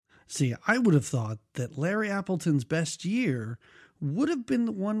See, I would have thought that Larry Appleton's best year would have been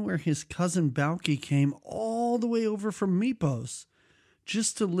the one where his cousin Balky came all the way over from Mypos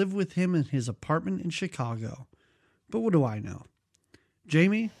just to live with him in his apartment in Chicago. But what do I know?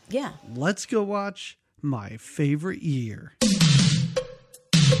 Jamie? Yeah. Let's go watch My Favorite Year.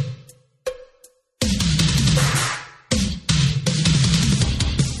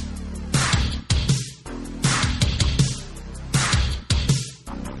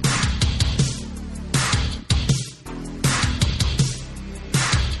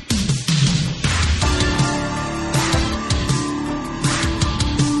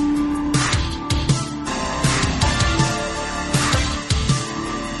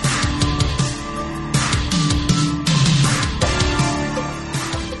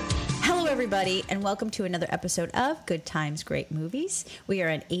 And welcome to another episode of Good Times, Great Movies. We are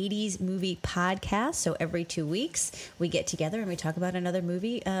an 80s movie podcast, so every 2 weeks we get together and we talk about another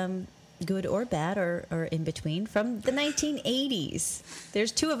movie, good or bad or in between, from the 1980s.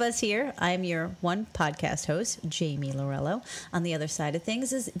 There's two of us here. I'm your one podcast host, Jamie Lorello. On the other side of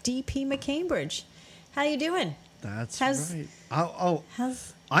things is DP McCambridge. How you doing? That's right.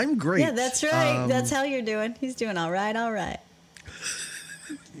 I'm great. Yeah, that's right. That's how you're doing. He's doing all right, all right.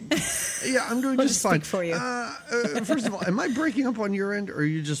 Yeah, I'm doing just fine. For you. First of all, am I breaking up on your end, or are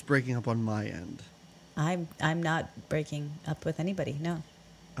you just breaking up on my end? I'm not breaking up with anybody. No.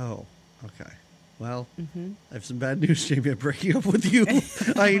 Oh, okay. Well, I have some bad news, Jamie. I'm breaking up with you.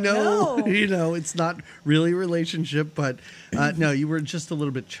 I know, No. You know, it's not really a relationship, but no, you were just a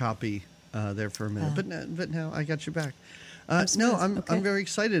little bit choppy there for a minute. But now I got you back. I'm very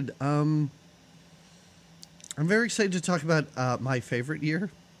excited. I'm very excited to talk about my favorite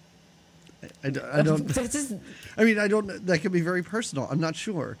year. I don't. I mean, I don't. That could be very personal. I'm not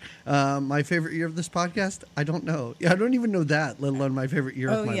sure. My favorite year of this podcast, I don't know. Yeah, I don't even know that, let alone my favorite year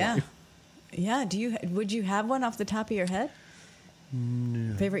of my life. Yeah. Would you have one off the top of your head?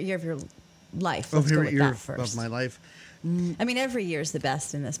 No. Favorite year of your life. Let's favorite go with year that first. of my life. I mean, every year is the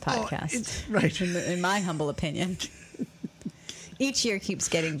best in this podcast. It's right. In my humble opinion. Each year keeps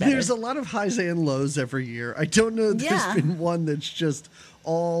getting better. There's a lot of highs and lows every year. I don't know if there's been one that's just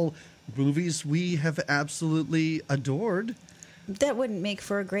all movies we have absolutely adored. That wouldn't make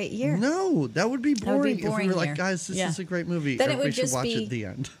for a great year. No, that would be boring, if we were like, year. guys, this is a great movie. Then Everybody should watch it at the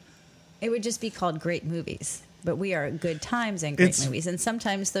end. It would just be called Great Movies. But we are good times and great movies. And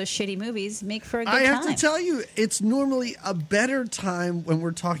sometimes those shitty movies make for a good time. I have to tell you, it's normally a better time when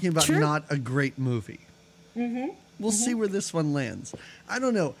we're talking about not a great movie. Mm-hmm. We'll see where this one lands. I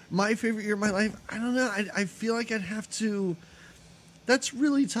don't know. My favorite year of my life, I don't know. I feel like I'd have to... That's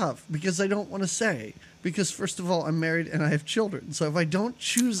really tough because I don't want to say. Because first of all, I'm married and I have children. So if I don't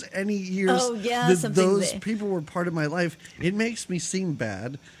choose any years that those people were part of my life, it makes me seem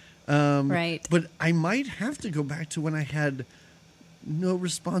bad. Right. But I might have to go back to when I had no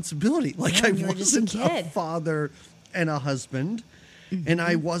responsibility. Like I wasn't a father and a husband. Mm-hmm. And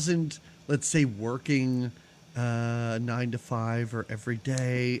I wasn't, let's say, working 9 to 5 or every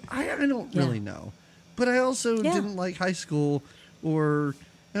day. I don't really know. But I also didn't like high school or...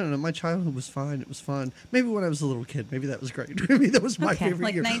 I don't know. My childhood was fine. It was fun. Maybe when I was a little kid. Maybe that was great. Maybe that was my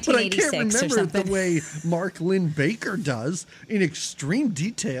favorite year. But I can't remember it the way Mark Lynn Baker does in extreme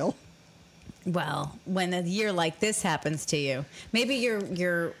detail. Well, when a year like this happens to you, maybe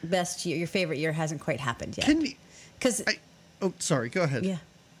your best year, your favorite year hasn't quite happened yet. Sorry. Go ahead. Yeah.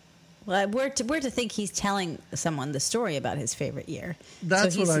 Well, we're to think he's telling someone the story about his favorite year.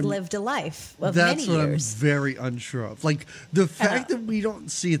 That's so he's lived a life of many years. That's what I'm very unsure of. Like, the fact that we don't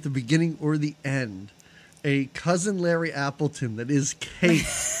see at the beginning or the end a cousin Larry Appleton that is Kate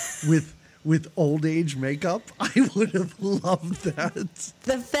with old age makeup, I would have loved that.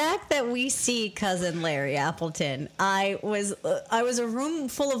 The fact that we see cousin Larry Appleton, I was a room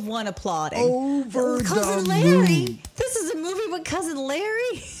full of one applauding. Over cousin the Larry. moon. This is a movie with cousin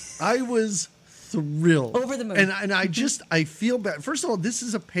Larry. I was thrilled. Over the moon. And I feel bad. First of all, this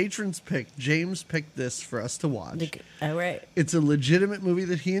is a patron's pick. James picked this for us to watch. All right. It's a legitimate movie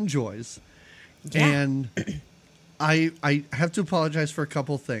that he enjoys. Yeah. And I have to apologize for a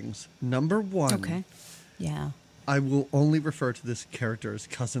couple things. Number one. Okay. Yeah. I will only refer to this character as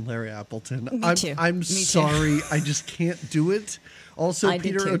cousin Larry Appleton. Me too. I'm sorry. I just can't do it. Also,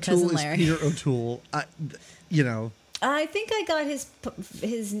 Peter O'Toole is Peter O'Toole. I think I got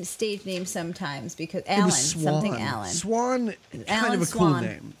his stage name sometimes because Alan, something Alan. Swan, kind of a cool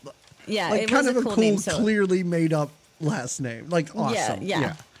name. Yeah, like it kind was of a cool name. Clearly made up last name. Like awesome.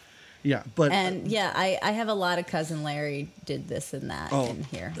 Yeah. But I have a lot of cousin Larry did this and that in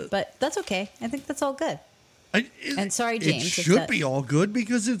here, but that's okay. I think that's all good. And sorry, James. It should be all good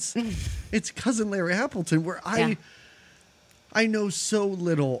because it's Cousin Larry Appleton, where I know so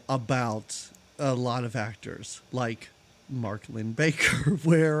little about a lot of actors, like Mark Lynn-Baker,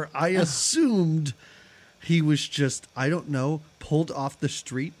 where I assumed he was just, I don't know, pulled off the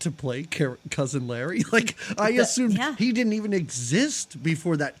street to play Cousin Larry. Like, I assumed he didn't even exist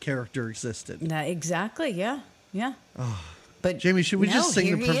before that character existed. Exactly, yeah. But Jamie, should we just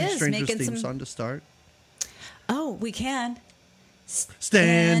sing the Perfect Strangers theme song to start? Oh, we can.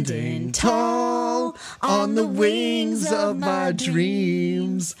 Standing tall on the wings of my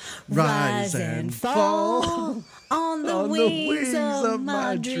dreams, rise and fall on the wings of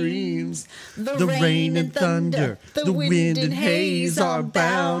my dreams. The rain and thunder, the wind and haze are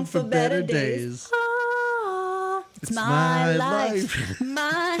bound for better days. It's my life,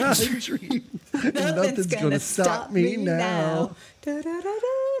 my dream. Nothing's gonna stop me now.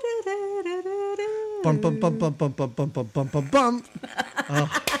 Bum bum bum bum bum bum bum bum bum bum bum.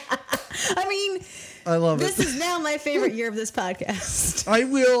 I mean, I love this is now my favorite year of this podcast.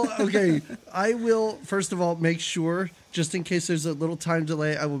 I will first of all make sure, just in case there's a little time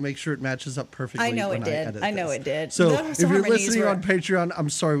delay, I will make sure it matches up perfectly. I know it did. So if you're listening on Patreon, I'm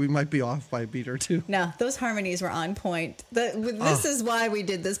sorry, we might be off by a beat or two. No, those harmonies were on point. This is why we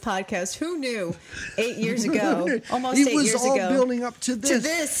did this podcast. Who knew 8 years ago, almost 8 years ago. It was all building up to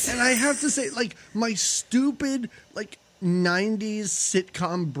this. And I have to say, like, my stupid, 90s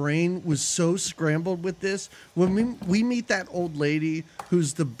sitcom brain was so scrambled with this. When we meet that old lady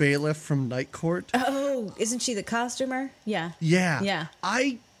who's the bailiff from Night Court. Oh, isn't she the costumer? Yeah. Yeah.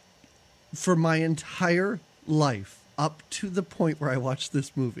 For my entire life, up to the point where I watched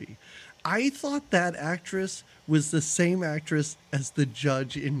this movie, I thought that actress was the same actress as the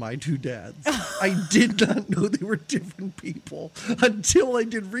judge in My Two Dads. I did not know they were different people until I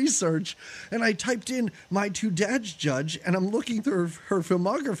did research. And I typed in My Two Dads judge, and I'm looking through her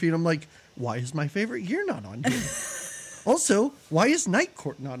filmography, and I'm like, why is My Favorite Year not on here? Also, why is Night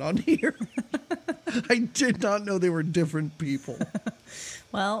Court not on here? I did not know they were different people.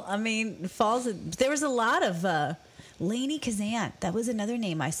 Well, I mean, there was a lot of... Lainey Kazan. That was another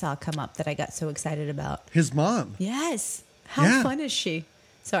name I saw come up that I got so excited about. His mom. Yes. How fun is she?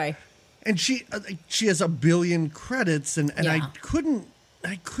 Sorry. And she has a billion credits, and I couldn't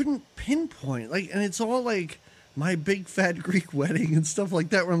pinpoint, and it's all like My Big Fat Greek Wedding and stuff like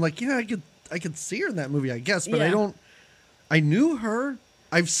that, where I'm like, I could see her in that movie, I guess, but I knew her.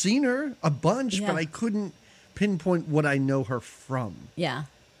 I've seen her a bunch, but I couldn't pinpoint what I know her from. Yeah.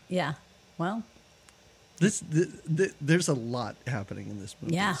 Well. There's a lot happening in this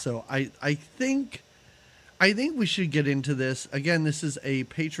movie. Yeah. So I think we should get into this. Again, this is a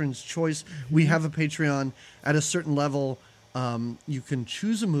patron's choice. Mm-hmm. We have a Patreon. At a certain level, you can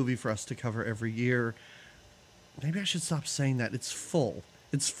choose a movie for us to cover every year. Maybe I should stop saying that. It's full.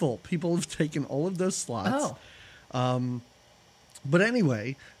 People have taken all of those slots. Oh. But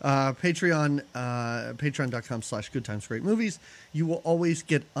anyway, patreon.com/goodtimesgreatmovies. You will always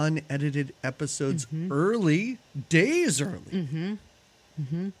get unedited episodes early, days early.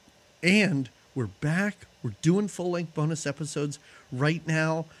 And we're back. We're doing full-length bonus episodes. Right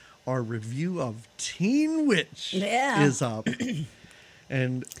now, our review of Teen Witch is up.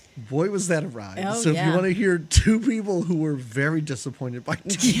 And boy, was that a ride. If you want to hear two people who were very disappointed by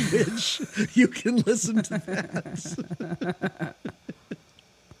Teen Witch, you can listen to that.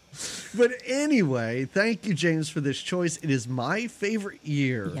 But anyway, thank you, James, for this choice. It is my favorite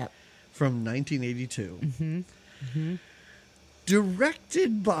year from 1982.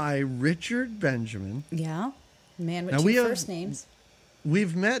 Directed by Richard Benjamin. Yeah. Man with two first names.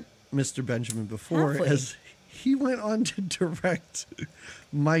 We've met Mr. Benjamin before, as he went on to direct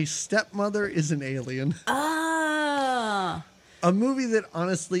My Stepmother is an Alien. Ah. A movie that,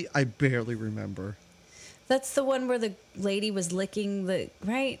 honestly, I barely remember. That's the one where the lady was licking the...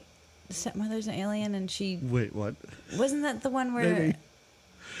 Right? The stepmother's an alien and she... Wait, what? Wasn't that the one where... Maybe.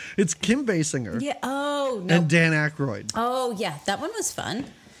 It's Kim Basinger. Yeah. Oh, no. And Dan Aykroyd. Oh, yeah. That one was fun.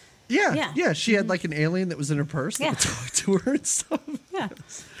 Yeah. She had like an alien that was in her purse that would talk to her and stuff. Yeah.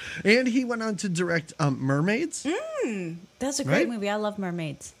 And he went on to direct Mermaids. That's a great movie. I love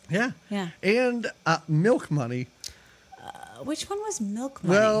Mermaids. Yeah. Yeah. And Milk Money. Which one was Milk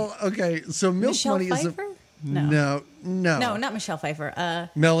Money? Well, okay. So Milk Michelle Money Pfeiffer? is No, not Michelle Pfeiffer.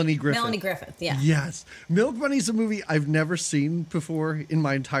 Melanie Griffith. Melanie Griffith, yeah. Yes. Milk Money is a movie I've never seen before in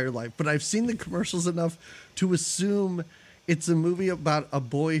my entire life, but I've seen the commercials enough to assume it's a movie about a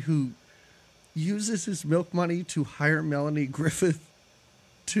boy who uses his milk money to hire Melanie Griffith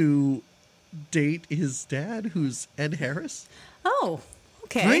to date his dad, who's Ed Harris. Oh,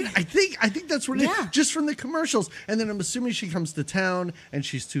 okay. Right? I think that's what it is, just from the commercials. And then I'm assuming she comes to town and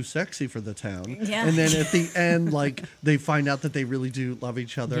she's too sexy for the town. Yeah. And then at the end, like, they find out that they really do love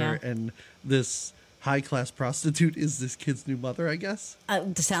each other. Yeah. And this high-class prostitute is this kid's new mother, I guess.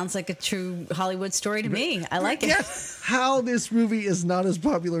 Sounds like a true Hollywood story to me. I like it. Yeah. How this movie is not as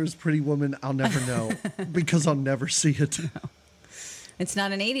popular as Pretty Woman, I'll never know because I'll never see it. No. It's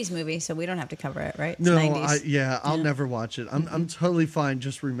not an 80s movie, so we don't have to cover it, right? It's No, 90s. I'll never watch it. I'm totally fine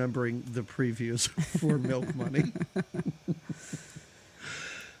just remembering the previews for Milk Money.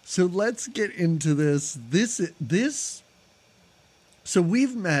 So let's get into this. So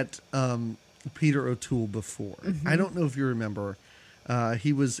we've met Peter O'Toole before. Mm-hmm. I don't know if you remember.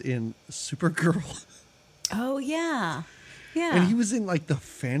 He was in Supergirl. Oh, yeah. Yeah. And he was in like the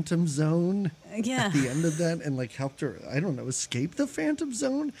Phantom Zone at the end of that and like helped her, I don't know, escape the Phantom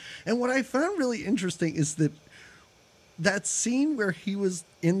Zone. And what I found really interesting is that scene where he was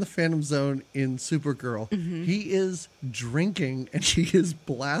in the Phantom Zone in Supergirl, he is drinking and he is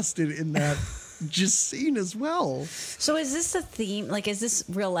blasted in that just scene as well. So is this a theme? Like, is this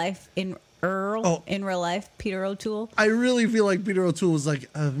real life in real life, Peter O'Toole? I really feel like Peter O'Toole was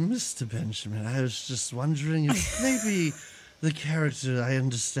like, Mr. Benjamin, I was just wondering if maybe the character, I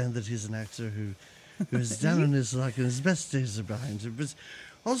understand that he's an actor who is down on his luck and his best days are behind him. But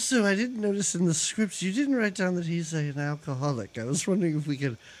also, I didn't notice in the script, you didn't write down that he's an alcoholic. I was wondering if we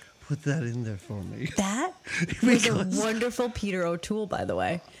could put that in there for me. That was a wonderful Peter O'Toole, by the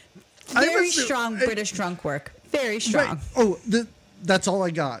way. Very strong British drunk work. Very strong. Right. Oh, that's all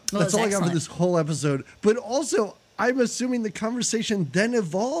I got. Well, that's all excellent. I got for this whole episode. But also, I'm assuming the conversation then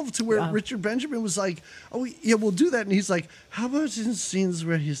evolved to where Richard Benjamin was like, oh, yeah, we'll do that. And he's like, how about in scenes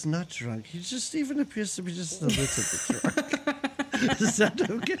where he's not drunk? He just even appears to be just a little bit drunk. Is that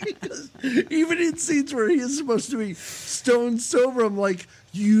okay? 'Cause even in scenes where he is supposed to be stone sober, I'm like,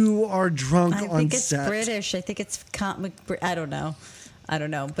 you are drunk on set. I think it's British. I think it's I don't know.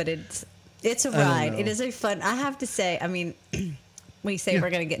 But it's a ride. It is a fun. I have to say, I mean, we say we're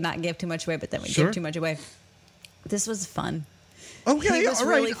going to not give too much away, but then we give too much away. This was fun. Okay, it was all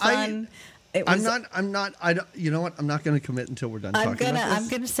right. Really fun. I'm not. You know what? I'm not going to commit until we're done talking about this. I'm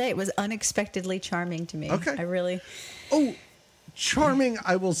gonna say it was unexpectedly charming to me. Okay, I really. Oh, charming!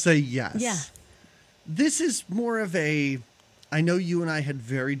 I will say yes. Yeah. This is more of a. I know you and I had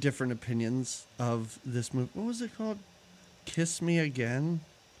very different opinions of this movie. What was it called? Kiss Me Again.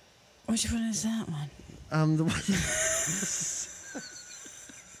 Which one is that one? The one.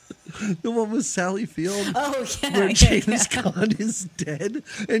 The one with Sally Field. Oh, yeah. Where James Caan is dead.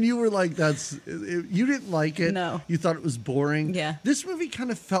 And you were like, you didn't like it. No. You thought it was boring. Yeah. This movie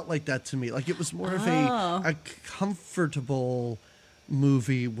kind of felt like that to me. Like it was more of a comfortable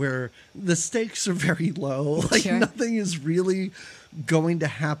movie where the stakes are very low. Like nothing is really going to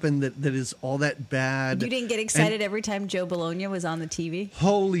happen that is all that bad. You didn't get excited every time Joe Bologna was on the TV?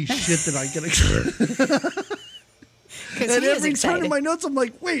 Holy shit, did I get excited. And every turn in my notes, I'm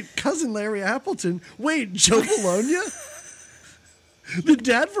like, wait, cousin Larry Appleton. Wait, Joe Bologna? The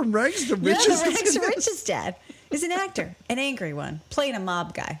dad from Rags to Riches? Yeah, the Rags to Riches dad is an actor, an angry one, playing a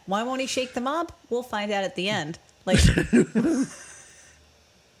mob guy. Why won't he shake the mob? We'll find out at the end. Like,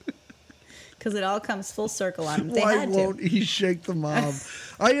 because it all comes full circle on him. Why won't he shake the mob?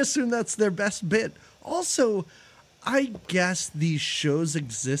 I assume that's their best bit. Also, I guess these shows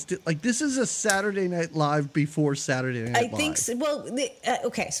existed. Like this is a Saturday Night Live before Saturday Night Live. I think so. Well,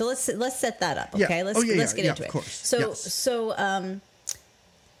 okay. So let's set that up. Yeah. Okay, let's get into of it. Course. So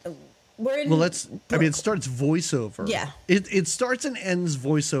we're in. Well, it starts voiceover. Yeah. It starts and ends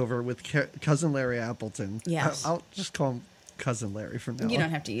voiceover with cousin Larry Appleton. Yes. I'll just call him Cousin Larry from now on. You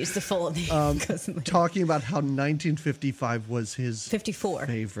don't have to use the full name. Cousin Larry. Talking about how 1955 was his 54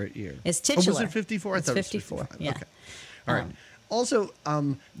 favorite year. It's titular. Was it 54? I thought 54. It was 55. Yeah. Okay. All right. Also,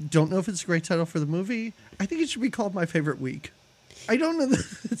 don't know if it's a great title for the movie. I think it should be called My Favorite Week. I don't know.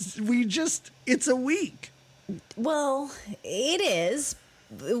 It's a week. Well, it is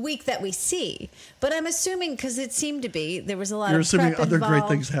a week that we see, but I'm assuming because it seemed to be there was a lot. You're of assuming prep other involved. great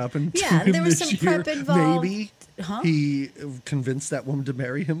things happened. Yeah, to him there was this some year. prep involved. Maybe he convinced that woman to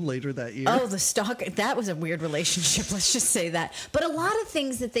marry him later that year. Oh, the stalker. That was a weird relationship. Let's just say that. But a lot of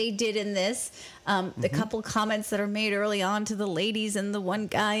things that they did in this, a couple comments that are made early on to the ladies and the one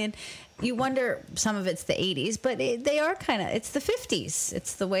guy, and you wonder, some of it's the 80s, but they are kind of, it's the 50s.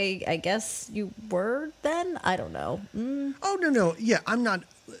 It's the way, I guess, you were then? I don't know. Oh, no. Yeah, I'm not.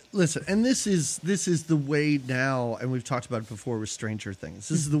 Listen, and this is the way now, and we've talked about it before with Stranger Things.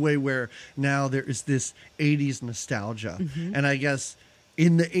 This is the way where now there is this 80s nostalgia. And I guess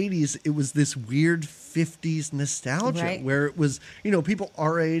in the 80s, it was this weird 50s nostalgia Right. where it was, people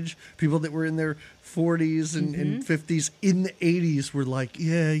our age, people that were in their 40s and 50s in the 80s were like,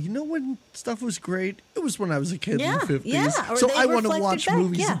 yeah, when stuff was great? It was when I was a kid in the 50s. Yeah. Or so they I want to reflected watch back.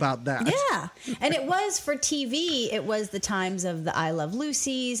 movies Yeah. about that. Yeah. And it was for TV, it was the times of the I Love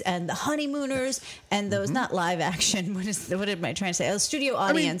Lucy's and the Honeymooners and those, not live action. What am I trying to say? Oh, studio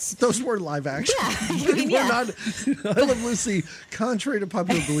audience. I mean, those were live action. Yeah. I mean, We're not, I Love Lucy, contrary to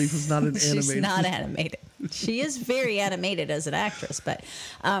popular belief, is not an animated. She's not animated. She is very animated as an actress, but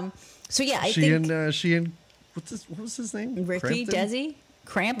so yeah, I she think and what was his name? Ricky Crampton? Desi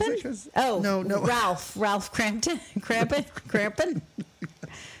Crampin. Was it Oh no. Ralph Crampton Crampin.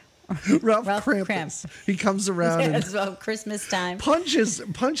 Ralph Ralph Krampus. He comes around and It's about Christmas time.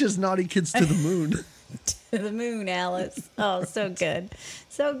 punches naughty kids to the moon. To the moon, Alice. Oh, so good,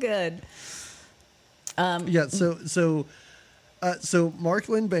 so good. Yeah. So Mark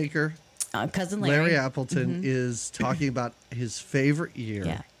Lynn-Baker, Cousin Larry Appleton is talking about his favorite year.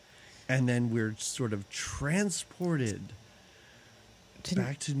 Yeah. And then we're sort of transported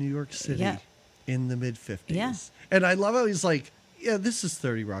back to New York City Yeah. in the mid-50s. Yeah. And I love how he's like, yeah, this is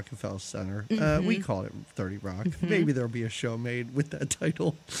 30 Rockefeller Center. We call it 30 Rock. Maybe there'll be a show made with that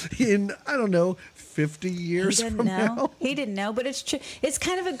title in, I don't know, 50 years He didn't from know. now. He didn't know, but it's true. It's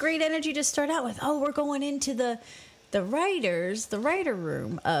kind of a great energy to start out with. Oh, we're going into the writer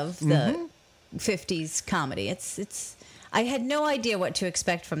room of the 50s comedy. It's. I had no idea what to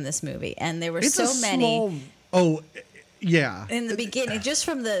expect from this movie, and there were It's so a many. small. Oh, yeah. In the beginning, just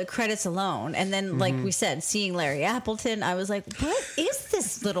from the credits alone, and then, like we said, seeing Larry Appleton, I was like, "What is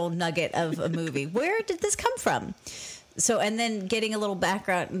this little nugget of a movie? Where did this come from?" So, and then getting a little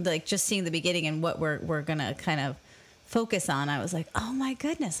background, like just seeing the beginning and what we're gonna kind of focus on, I was like, "Oh my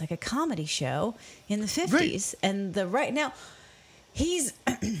goodness!" Like a comedy show in the 50s, and right now, he's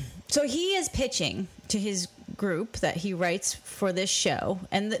so he is pitching to his group that he writes for this show,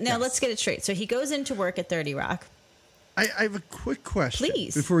 and now let's get it straight. So he goes into work at 30 Rock. I have a quick question,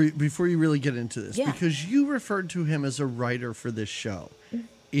 Please. before you really get into this, Yeah. because you referred to him as a writer for this show.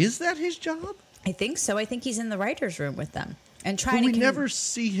 Is that his job? I think so. I think he's in the writer's room with them and But trying we to. never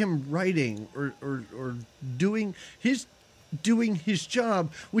see him writing or doing his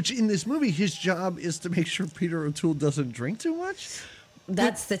job. Which in this movie, his job is to make sure Peter O'Toole doesn't drink too much.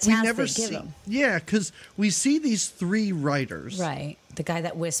 That's the But we task never they give see- him. Yeah, because we see these three writers. Right. The guy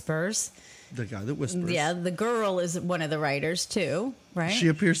that whispers. The guy that whispers. Yeah. The girl is one of the writers too. Right. She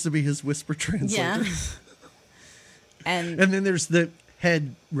appears to be his whisper translator. Yeah. And And then there's the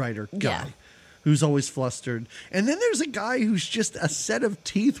head writer guy. Yeah. Who's always flustered. And then there's a guy who's just a set of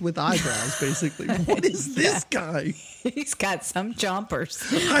teeth with eyebrows, basically. What is this guy? he's got some chompers.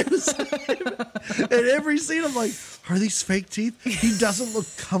 I was at every scene, I'm like, are these fake teeth? He doesn't look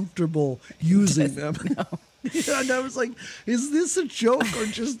comfortable using them. Yeah, and I was like, is this a joke or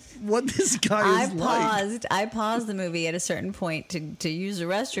just what this guy is like? I paused the movie at a certain point to use the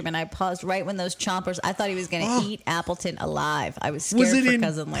restroom, and I paused right when those chompers. I thought he was going to eat Appleton alive. I was scared Was it for in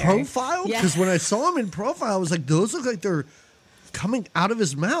Cousin Larry. Profile? Yeah. Because when I saw him in Profile, I was like, those look like they're coming out of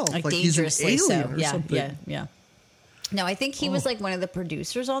his mouth. Like he's an dangerously alien or yeah, something. Yeah. No, I think he was like one of the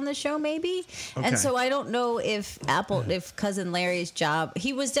producers on the show, maybe. Okay. And so I don't know if Cousin Larry's job.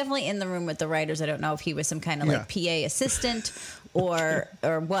 He was definitely in the room with the writers. I don't know if he was some kind of like PA assistant or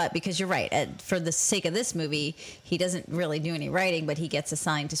what. Because you're right. For the sake of this movie, he doesn't really do any writing, but he gets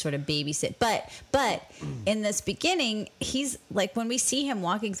assigned to sort of babysit. But in this beginning, he's like when we see him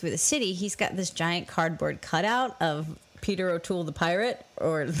walking through the city, he's got this giant cardboard cutout of Peter O'Toole the pirate,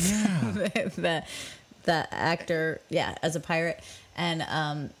 or the actor, as a pirate. And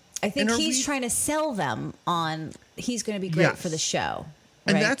I think he's trying to sell them on he's going to be great for the show.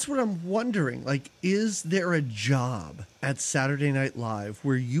 And right? that's what I'm wondering. Like, is there a job at Saturday Night Live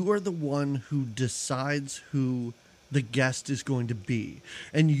where you are the one who decides who the guest is going to be?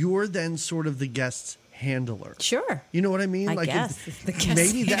 And you're then sort of the guest's handler. Sure. You know what I mean? I like guess. The guest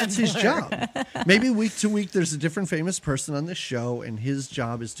maybe that's his handler. job. Maybe week to week there's a different famous person on the show, and his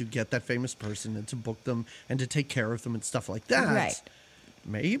job is to get that famous person and to book them and to take care of them and stuff like that. Right.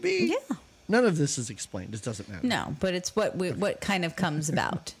 Maybe. Yeah. None of this is explained. It doesn't matter. No, but it's what kind of comes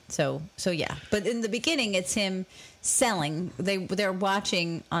about. So yeah. But in the beginning, it's him selling. They're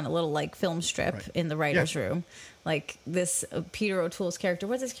watching on a little like film strip in the writer's room. Like this Peter O'Toole's character.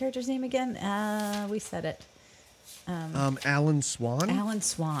 What's his character's name again? We said it. Alan Swan. Alan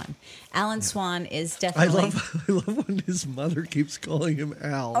Swan. Alan Swan is definitely. I love when his mother keeps calling him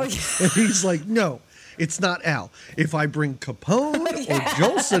Al. Oh, yeah. And he's like, no, it's not Al. If I bring Capone or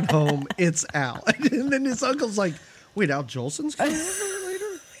Jolson home, it's Al. And then his uncle's like, wait, Al Jolson's coming over?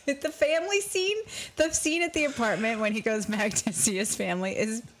 The family scene, the scene at the apartment when he goes back to see his family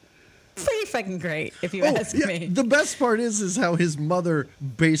is pretty fucking great, if you ask me. The best part is how his mother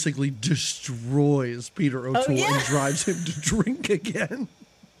basically destroys Peter O'Toole and drives him to drink again.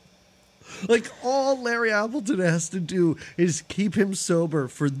 Like, all Larry Appleton has to do is keep him sober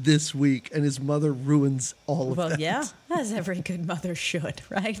for this week, and his mother ruins all of that. Well, yeah, as every good mother should,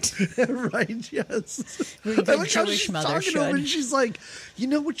 right? Right, yes. Really good Jewish she's mother talking should. to him, and she's like, you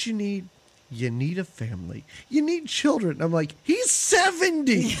know what you need? You need a family. You need children. I'm like, he's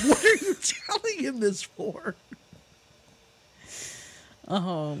 70. What are you telling him this for?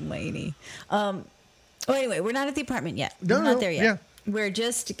 Oh, lady. Well, anyway, we're not at the apartment yet. No, we're not there yet. Yeah. We're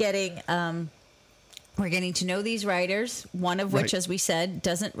just getting we're getting to know these writers, one of which, as we said,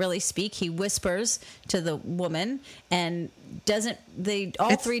 doesn't really speak. He whispers to the woman and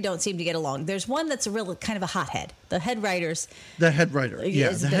all three don't seem to get along. There's one that's a real kind of a hothead. The head writer. The head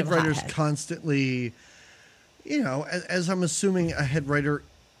writer's constantly, as I'm assuming a head writer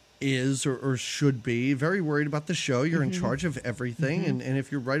is or should be, very worried about the show. You're in charge of everything. And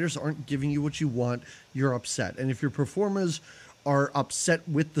if your writers aren't giving you what you want, you're upset. And if your performers are upset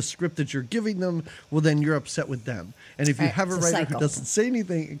with the script that you're giving them, well, then you're upset with them. And if you have a writer who doesn't say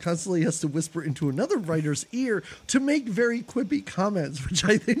anything and constantly has to whisper into another writer's ear to make very quippy comments, which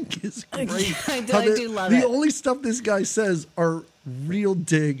I think is great. I do love it. The only stuff this guy says are real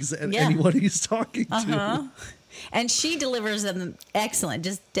digs at anyone he's talking to. And she delivers them excellent,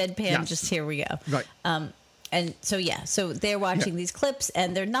 just deadpan, just here we go. Right. And so they're watching these clips,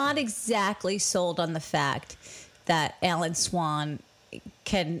 and they're not exactly sold on the fact that Alan Swan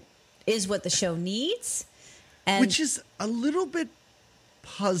is what the show needs. Which is a little bit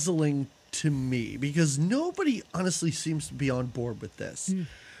puzzling to me, because nobody honestly seems to be on board with this.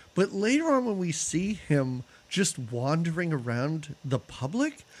 But later on, when we see him just wandering around the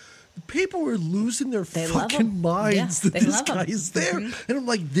public, people are losing their fucking minds that this guy is there. And I'm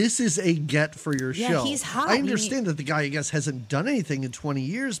like, this is a get for your show. He's hot. I understand that the guy, I guess, hasn't done anything in 20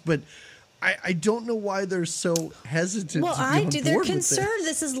 years, but I don't know why they're so hesitant. Well, to be on board They're with concerned.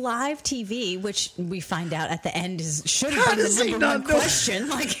 This is live TV, which we find out at the end should have been the number one question.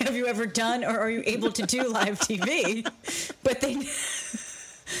 Like, have you ever done, or are you able to do live TV? But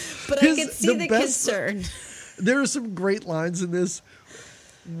I can see the concern. There are some great lines in this.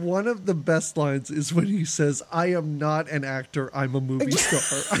 One of the best lines is when he says, "I am not an actor, I'm a movie star."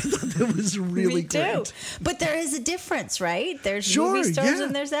 I thought that was really great. Me too. But there is a difference, right? There's movie stars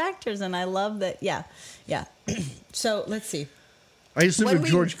and there's actors, and I love that. Yeah. So let's see. I assume if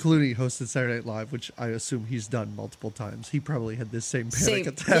George Clooney hosted Saturday Night Live, which I assume he's done multiple times, he probably had this same panic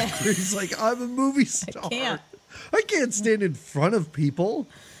attack where he's like, "I'm a movie star. I can't stand in front of people."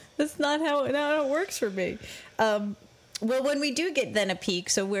 That's not how it works for me. Well, when we do get then a peek,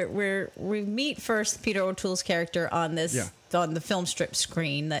 so we meet first Peter O'Toole's character on this on the film strip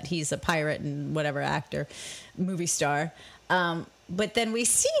screen that he's a pirate and whatever actor, movie star, but then we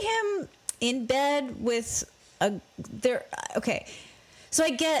see him in bed with Okay, so I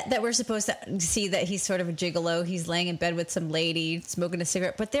get that we're supposed to see that he's sort of a gigolo. He's laying in bed with some lady smoking a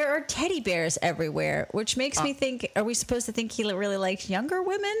cigarette, but there are teddy bears everywhere, which makes me think: are we supposed to think he really likes younger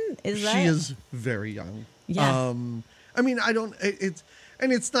women? She is very young. Yeah. I mean,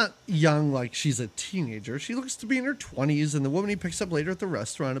 it's not young like she's a teenager. She looks to be in her 20s, and the woman he picks up later at the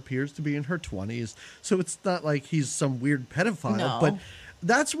restaurant appears to be in her 20s. So it's not like he's some weird pedophile. No. But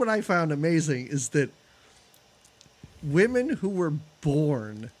that's what I found amazing, is that women who were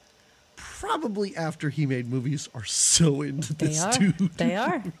born probably after he made movies are so into this dude. They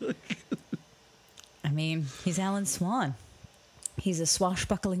are. I mean, he's Alan Swan. He's a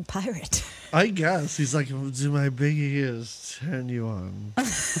swashbuckling pirate. I guess. He's like, do my big ears turn you on? You're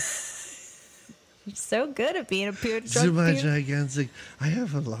so good at being a pure drug. Do my gigantic... I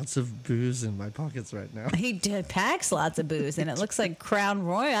have lots of booze in my pockets right now. He packs lots of booze, and it looks like Crown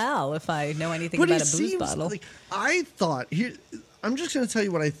Royale if I know anything about a booze bottle. Like, I thought... I'm just going to tell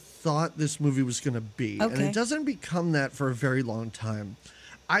you what I thought this movie was going to be. Okay. And it doesn't become that for a very long time.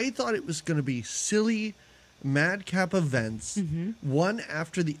 I thought it was going to be silly... madcap events, one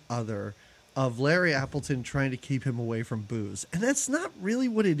after the other, of Larry Appleton trying to keep him away from booze. And that's not really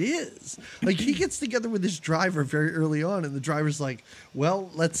what it is. Like, he gets together with his driver very early on, and the driver's like, well,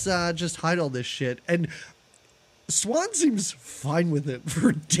 let's just hide all this shit. And Swan seems fine with it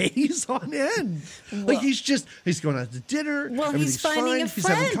for days on end. Well, like, he's going out to dinner. Well, he's finding a friend. He's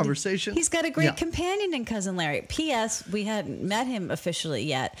having conversation. He's got a great companion in Cousin Larry. P.S. We hadn't met him officially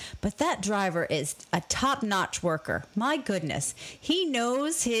yet, but that driver is a top-notch worker. My goodness. He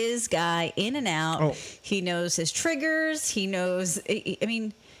knows his guy in and out. Oh. He knows his triggers. He knows, I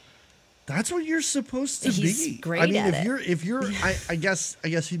mean, That's what you're supposed to He's be. great I mean, at if you're, I guess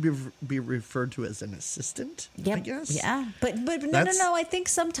he'd be referred to as an assistant. Yep. I guess. Yeah, but no. I think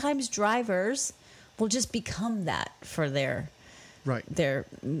sometimes drivers will just become that for their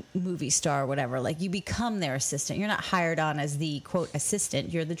movie star or whatever. Like you become their assistant. You're not hired on as the quote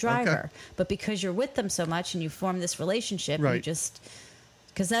assistant. You're the driver. Okay. But because you're with them so much and you form this relationship, you just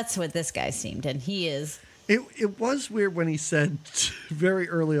because that's what this guy seemed, and he is. It was weird when he said very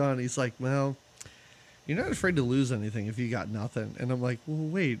early on, he's like, well, you're not afraid to lose anything if you got nothing. And I'm like, well,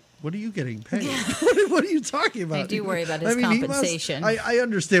 wait, what are you getting paid? What are you talking about? I do worry about his compensation. I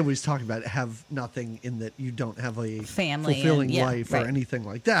understand what he's talking about. Have nothing in that you don't have a family, fulfilling life or anything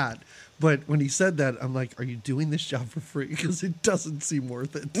like that. But when he said that, I'm like, are you doing this job for free? Because it doesn't seem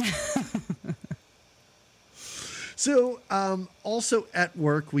worth it. So also at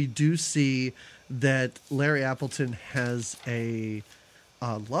work, we do see that Larry Appleton has a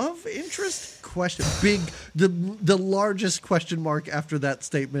love interest question. The largest question mark after that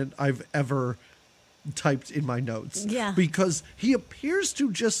statement I've ever typed in my notes. Yeah. Because he appears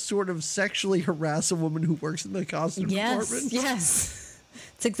to just sort of sexually harass a woman who works in the costume department. Yes.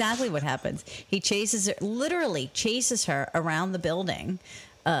 It's exactly what happens. He literally chases her around the building.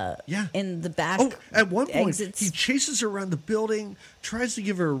 In the back. Oh, at one point, exits. he chases her around the building, tries to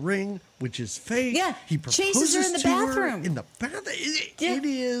give her a ring, which is fake. Yeah, he proposes chases her in the bathroom. In the bathroom. It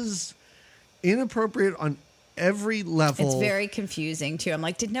is inappropriate on every level. It's very confusing, too. I'm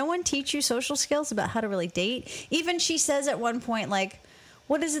like, did no one teach you social skills about how to really date? Even she says at one point, like,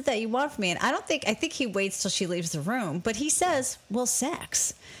 what is it that you want from me? And I think he waits till she leaves the room, but he says, well,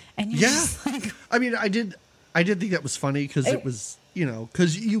 sex. And you're just like... I mean, I did think that was funny because it was...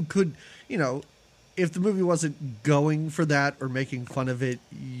 because you could, if the movie wasn't going for that or making fun of it,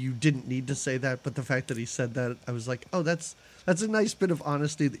 you didn't need to say that. But the fact that he said that, I was like, oh, that's a nice bit of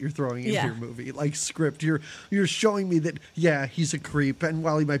honesty that you're throwing into your movie. Like script, you're showing me that, he's a creep. And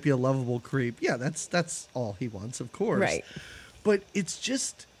while he might be a lovable creep, that's all he wants, of course. Right. But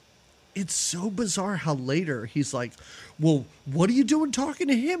it's so bizarre how later he's like, well, what are you doing talking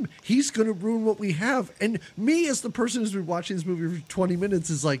to him? He's going to ruin what we have. And me, as the person who's been watching this movie for 20 minutes,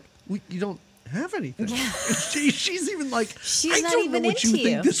 is like, you don't have anything. Yeah. She's even like, I don't know what you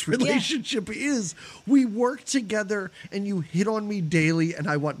think this relationship is. We work together and you hit on me daily and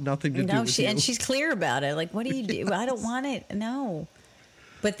I want nothing to do with you. And she's clear about it. Like, what do you do? I don't want it. No.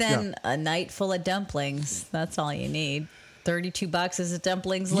 But then a night full of dumplings, that's all you need. 32 boxes of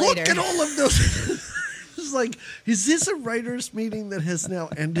dumplings later. Look at all of those. It's like, is this a writer's meeting that has now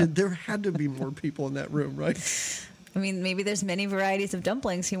ended? There had to be more people in that room, right? I mean, maybe there's many varieties of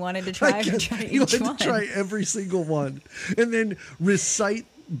dumplings he wanted to try. He wanted to try every single one. And then recite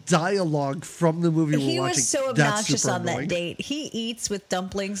dialogue from the movie we're watching. He was so obnoxious on that date. He eats with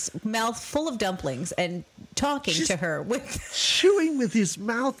dumplings, mouth full of dumplings, and talking to her with chewing with his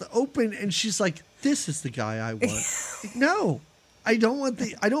mouth open, and she's like, "This is the guy I want." No, I don't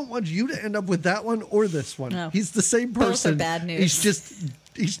want you to end up with that one or this one. No. He's the same person. Both are bad news.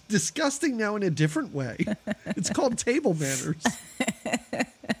 He's disgusting now in a different way. It's called table manners.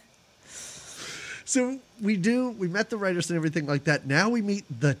 So we met the writers and everything like that. Now we meet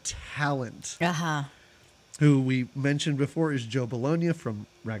the talent. Who we mentioned before is Joe Bologna from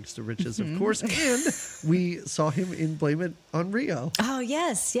Rags to Riches, of course. And we saw him in Blame It on Rio. Oh,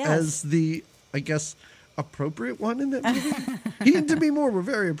 yes. As the, I guess, appropriate one in that movie. He and Demi Moore were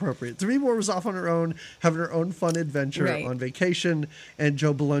very appropriate. Demi Moore was off on her own, having her own fun adventure on vacation. And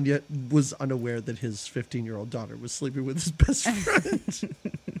Joe Bologna was unaware that his 15-year-old daughter was sleeping with his best friend.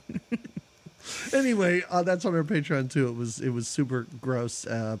 Anyway, that's on our Patreon too. It was super gross,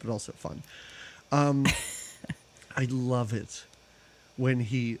 but also fun. I love it when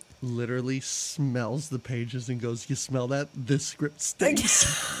he literally smells the pages and goes, "You smell that? This script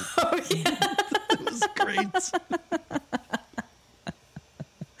stinks." Oh yeah, it was great.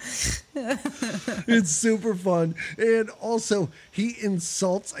 It's super fun. And also he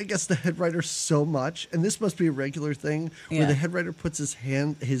insults, I guess, the head writer so much, and this must be a regular thing, where the head writer puts his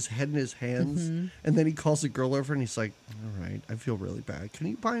head in his hands, and then he calls the girl over and he's like, "All right, I feel really bad. Can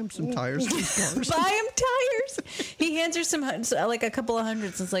you buy him some tires for his cars?" Buy him tires. He hands her some, like a couple of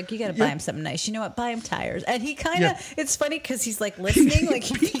hundreds, and it's like, you got to buy him something nice. You know what? Buy him tires. And he kind of, it's funny because he's like listening, like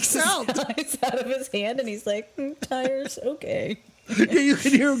he peeks out of his hand, and he's like, "Tires, okay." Yeah, you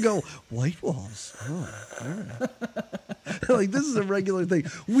can hear him go, "White walls." Oh, all right. Like, this is a regular thing.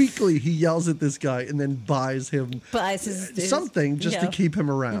 Weekly, he yells at this guy and then buys him something just to keep him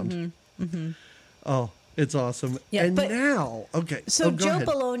around. Oh, it's awesome. Yeah, and now, okay. So Joe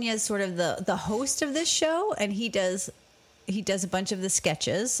Bologna is sort of the host of this show, and he he does a bunch of the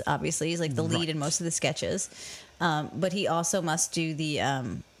sketches. Obviously, he's like the lead in most of the sketches. But he also must do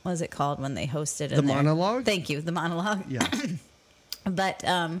the what is it called when they host it? The monologue? Thank you, the monologue. Yeah. But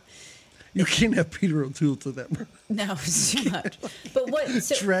you can't have Peter O'Toole to that. No, it's too much. But what?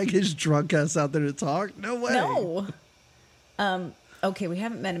 So, drag his drunk ass out there to talk? No way. No. Okay, we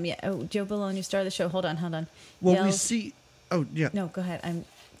haven't met him yet. Oh, Joe Bologna, star of the show. Hold on. Well, we see. Oh, yeah. No, go ahead.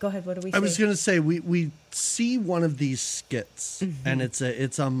 Go ahead. What do we? I was going to say we see one of these skits, and it's a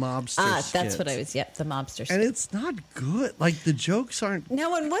mobster. Skit. That's what I was. Yep, the mobster. Skit. And it's not good. Like the jokes aren't.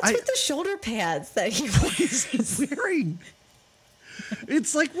 No, and what's with the shoulder pads that he's wearing?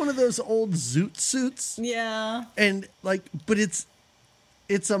 It's like one of those old zoot suits. Yeah. And like, but it's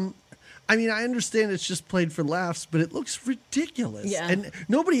I mean, I understand it's just played for laughs, but it looks ridiculous. Yeah. And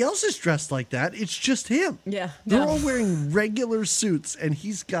nobody else is dressed like that. It's just him. Yeah. They're all wearing regular suits, and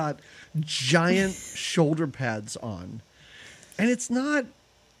he's got giant shoulder pads on. And it's not,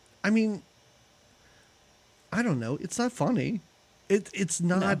 I mean, I don't know. It's not funny. It's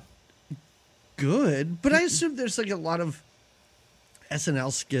not good. But I assume there's like a lot of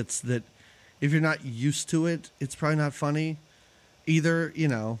SNL skits that if you're not used to it, it's probably not funny either, you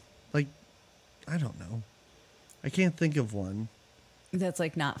know. Like, I don't know. I can't think of one. That's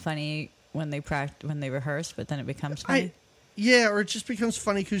like not funny when they rehearse, but then it becomes funny. Or it just becomes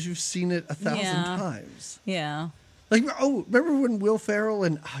funny because you've seen it 1,000 times. Yeah. Like, remember when Will Ferrell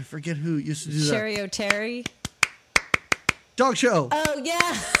and I forget who used to do that? Sherry O'Terry. Dog Show. Oh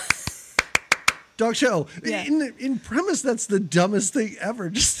yeah. Dog Show. Yeah. In premise, that's the dumbest thing ever.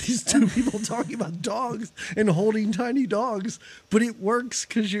 Just these two people talking about dogs and holding tiny dogs. But it works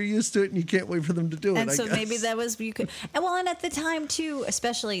because you're used to it and you can't wait for them to do it. And so maybe that was, you could, and at the time too,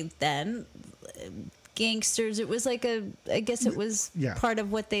 especially then, gangsters, it was like I guess it was part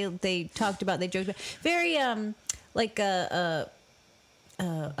of what they talked about. They joked about. Very,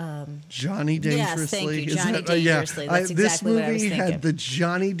 Johnny Dangerously. Yes, thank you. Johnny Dangerously. That's exactly what I was thinking. This movie had the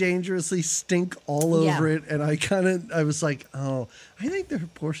Johnny Dangerously stink all over it, and I was like, oh, I think there are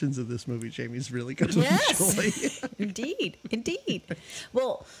portions of this movie Jamie's really going to enjoy. Indeed.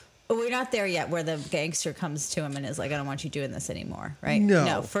 Well, we're not there yet where the gangster comes to him and is like, I don't want you doing this anymore, right?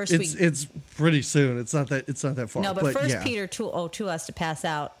 No. First it's pretty soon. It's not that far. No, but first Peter O'Toole has to pass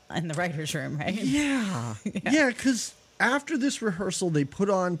out in the writer's room, right? Yeah. Yeah, because after this rehearsal, they put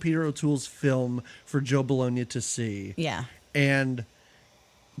on Peter O'Toole's film for Joe Bologna to see. Yeah. And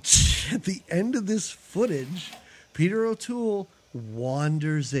at the end of this footage, Peter O'Toole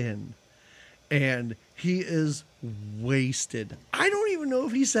wanders in and he is wasted. I don't even know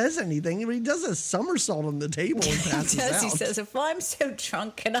if he says anything, but he does a somersault on the table and passes out. He says, if I'm so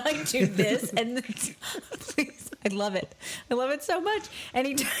drunk, can I do this? And then, please, I love it. I love it so much. And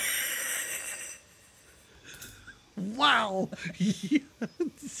he wow. He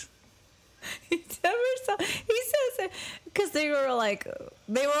says it because they were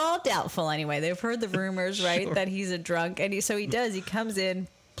all doubtful anyway. They've heard the rumors, right, that he's a drunk, and so he comes in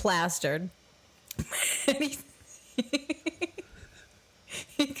plastered, and he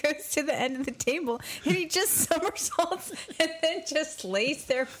goes to the end of the table and he just somersaults and then just lays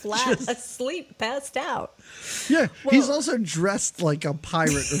there flat asleep, passed out. Yeah, well, he's also dressed like a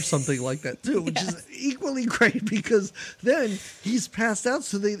pirate or something like that too, which is equally great because then he's passed out.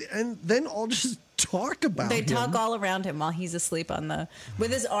 So then all just talk about him. They talk all around him while he's asleep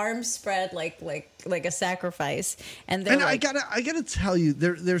with his arms spread like a sacrifice. And I gotta tell you,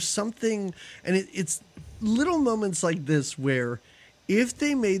 there's something, and it's little moments like this where if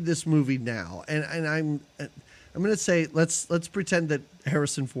they made this movie now, and I'm going to say let's pretend that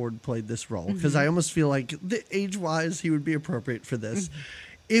Harrison Ford played this role because I almost feel like age-wise he would be appropriate for this.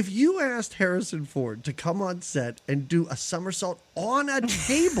 If you asked Harrison Ford to come on set and do a somersault on a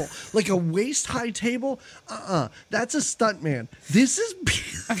table, like a waist-high table, that's a stuntman. This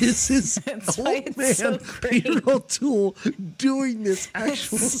is old man so Peter O'Toole doing this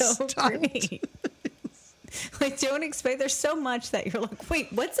actual stunt. Like, don't expect. There's so much that you're like, wait,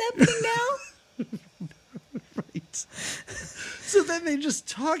 what's happening now? Right. So then they just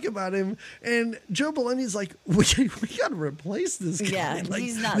talk about him, and Joe Bologna's like, we got to replace this guy. Yeah, like,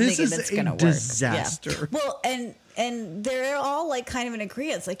 he's not thinking that's going to work. Disaster. Yeah. Well, and they're all like kind of in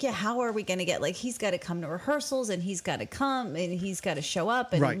agreement. Like, yeah, how are we going to get, like, he's got to come to rehearsals and he's got to come and he's got to show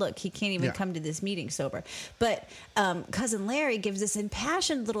up. And look, he can't even come to this meeting sober. But Cousin Larry gives this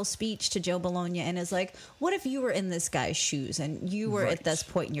impassioned little speech to Joe Bologna and is like, what if you were in this guy's shoes and you were at this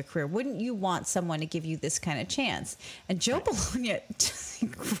point in your career? Wouldn't you want someone to give you this kind of chance? And Joe Bologna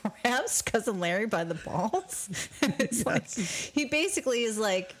grabs Cousin Larry by the balls. And it's like, he basically is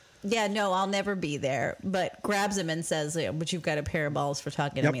like, yeah, no, I'll never be there, but grabs him and says, but you've got a pair of balls for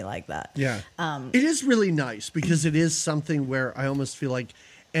talking to me like that. Yeah. It is really nice because it is something where I almost feel like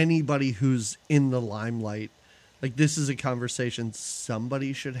anybody who's in the limelight, like this is a conversation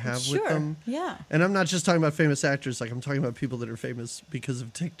somebody should have with them. Yeah. And I'm not just talking about famous actors. Like I'm talking about people that are famous because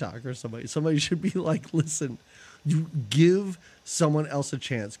of TikTok or somebody. Somebody should be like, listen, you give someone else a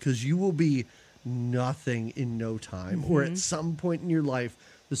chance because you will be nothing in no time. Or at some point in your life,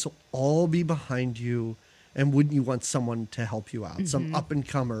 this will all be behind you. And wouldn't you want someone to help you out? Some up and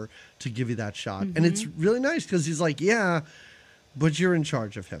comer to give you that shot. And it's really nice because he's like, yeah, but you're in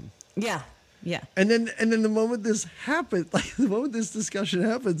charge of him. Yeah. Yeah. And then the moment this happens, like the moment this discussion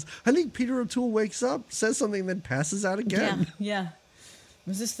happens, I think Peter O'Toole wakes up, says something, then passes out again. Yeah.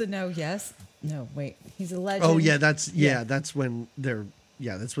 Was this the no, yes? No, wait. He's a legend. Oh yeah, that's when they're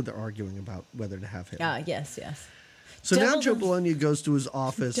arguing about whether to have him. Yes. So now Joe Bologna goes to his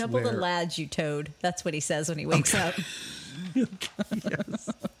office. Double the lads, you toad. That's what he says when he wakes up. Yes.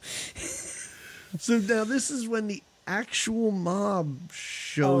 So now this is when the actual mob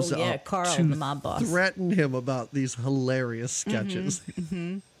shows up Carl, to the mob boss, threaten him about these hilarious sketches.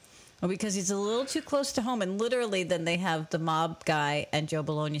 Well, because he's a little too close to home, and literally then they have the mob guy and Joe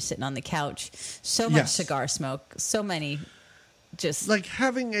Bologna sitting on the couch. So much cigar smoke, so many. Just like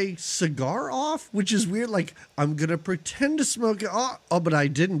having a cigar off, which is weird. Like, I'm going to pretend to smoke it. Oh, but I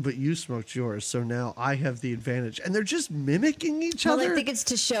didn't, but you smoked yours. So now I have the advantage. And they're just mimicking each other. Well, I think it's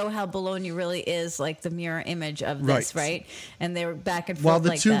to show how Bologna really is like the mirror image of this, right? And they're back and forth while the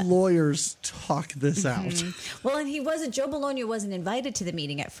like two that. lawyers talk this out. Well, and Joe Bologna wasn't invited to the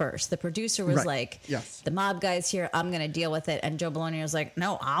meeting at first. The producer was like, the mob guy's here. I'm going to deal with it. And Joe Bologna was like,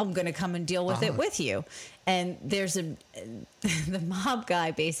 no, I'm going to come and deal with it with you. And there's the mob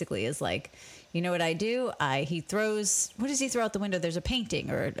guy basically is like, you know what I do? He throws, what does he throw out the window? There's a painting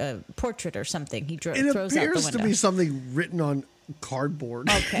or a portrait or something. He throws out the window. It appears to be something written on cardboard.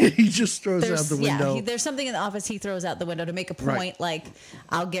 Okay. He just throws it out the window. Yeah, there's something in the office he throws out the window to make a point like,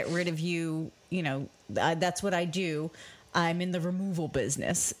 I'll get rid of you. You know, that's what I do. I'm in the removal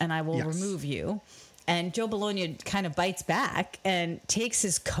business and I will remove you. And Joe Bologna kind of bites back and takes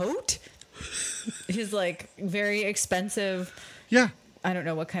his coat. His like very expensive, I don't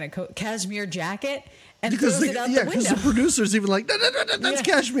know what kind of coat, cashmere jacket, and throws it out the window. Because the producer's even like, no, that's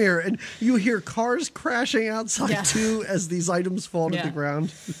cashmere, and you hear cars crashing outside too as these items fall to the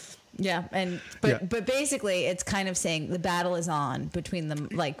ground. Yeah, but basically, it's kind of saying the battle is on between them.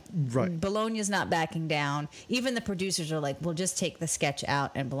 Like, Bologna's not backing down. Even the producers are like, "We'll just take the sketch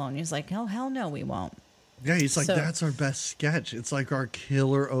out," and Bologna's like, "Oh hell no, we won't." Yeah, he's like, that's our best sketch. It's like our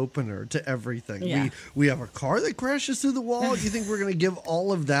killer opener to everything. Yeah. We have a car that crashes through the wall. You think we're going to give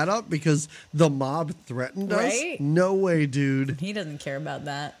all of that up because the mob threatened us? No way, dude. He doesn't care about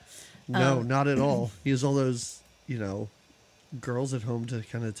that. No, not at all. He has all those, girls at home to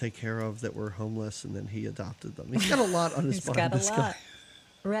kind of take care of that were homeless, and then he adopted them. He's got a lot on his mind. This guy.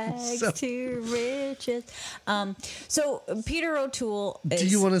 Rags to riches. So Peter O'Toole is... Do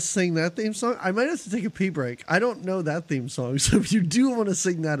you want to sing that theme song? I might have to take a pee break. I don't know that theme song, so if you do want to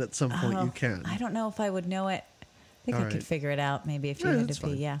sing that at some point, you can. I don't know if I would know it. I think I could figure it out maybe if you had to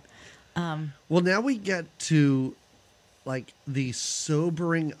pee, well, now we get to, like, the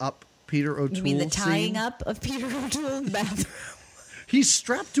sobering up Peter O'Toole You mean the tying scene. up of Peter O'Toole in the bathroom? He's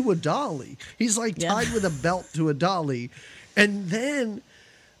strapped to a dolly. He's, like, tied with a belt to a dolly. And then...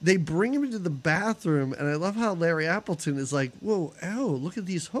 they bring him into the bathroom, and I love how Larry Appleton is like, whoa, look at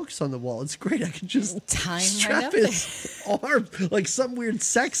these hooks on the wall. It's great. I can just strap his arm, like some weird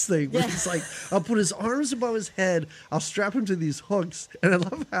sex thing where he's like, I'll put his arms above his head, I'll strap him to these hooks. And I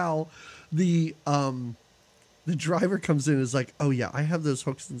love how the driver comes in and is like, oh, yeah, I have those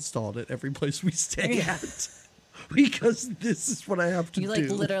hooks installed at every place we stay at because this is what I have to do. You, like,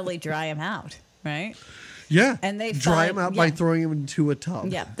 literally dry him out, right? Yeah, and they dry him out by throwing him into a tub.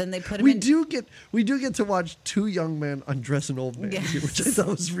 Yeah, then they put him. We do get to watch two young men undress an old man, which I thought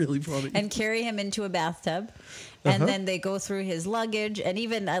was really funny, and carry him into a bathtub. And then they go through his luggage, and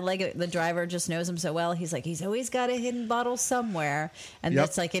even I like it. The driver just knows him so well. He's like, he's always got a hidden bottle somewhere, and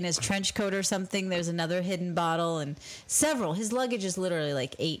that's like in his trench coat or something. There's another hidden bottle, and several. His luggage is literally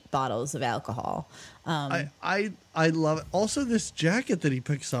like 8 bottles of alcohol. I love it. Also, this jacket that he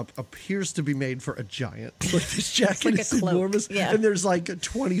picks up appears to be made for a giant. Like this jacket is enormous, and there's like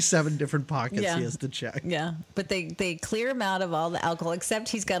 27 different pockets he has to check. Yeah, but they clear him out of all the alcohol, except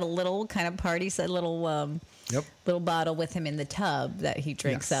he's got a little kind of little bottle with him in the tub that he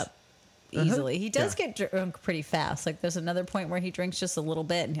drinks up easily. He does get drunk pretty fast. Like there's another point where he drinks just a little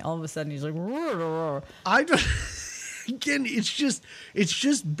bit, and all of a sudden he's like, again, it's just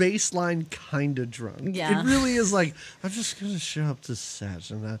baseline kind of drunk. Yeah. It really is like, I'm just going to show up to set,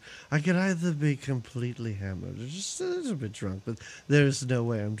 and I could either be completely hammered or just a little bit drunk, but there's no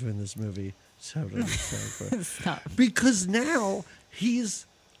way I'm doing this movie totally sober. Stop. Because now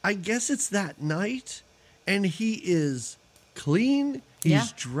I guess it's that night, and he is clean.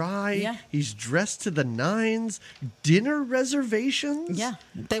 He's dry. Yeah. He's dressed to the nines. Dinner reservations. Yeah,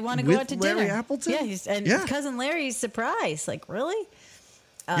 they want to go out to Larry dinner. Appleton. Yeah, cousin Larry's surprised. Like, really?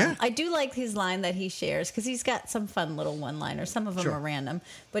 I do like his line that he shares because he's got some fun little one-liners. Some of them are random,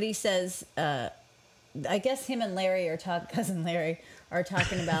 but he says, "I guess him and cousin Larry are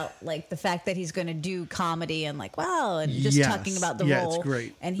talking about like the fact that he's going to do comedy and like, wow, and just talking about the role. Yeah, it's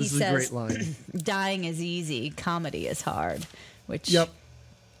great. And he says, a great line. "Dying is easy, comedy is hard." Which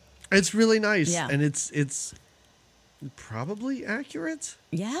it's really nice, and it's probably accurate.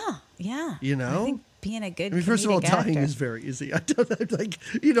 Yeah. You know, I think being a good. First of all, dying actor is very easy. I don't like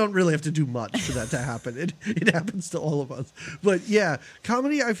you don't really have to do much for that to happen. It happens to all of us. But yeah,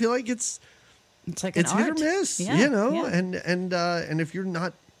 comedy, I feel like it's like an art. hit or miss. You know, and if you're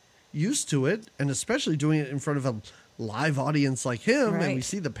not used to it, and especially doing it in front of a live audience like him, and we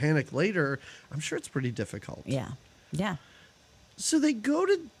see the panic later, I'm sure it's pretty difficult. Yeah. So they go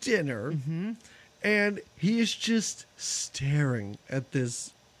to dinner, and he is just staring at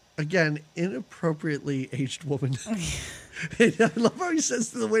this, again, inappropriately aged woman. And I love how he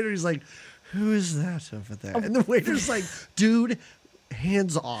says to the waiter, he's like, "Who is that over there?" And the waiter's like, "Dude,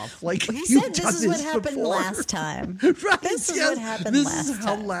 hands off." Like, he said this is what happened last time. Right? This is what happened this last is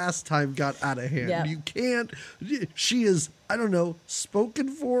how time. last time got out of hand. Yep. You can't, she is, I don't know, spoken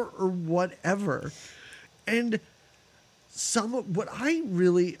for or whatever. And what I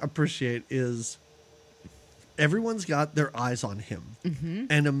really appreciate is everyone's got their eyes on him.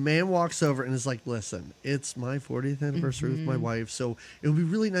 And a man walks over and is like, "Listen, it's my 40th anniversary with my wife, so it would be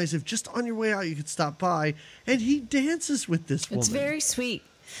really nice if just on your way out you could stop by." And he dances with this woman. It's very sweet,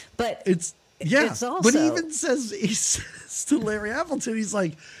 but it's also, but he says to Larry Appleton, he's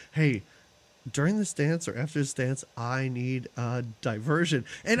like, "Hey, during this dance or after this dance, I need a diversion."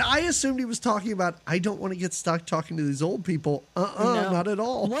 And I assumed he was talking about, I don't want to get stuck talking to these old people. No, not at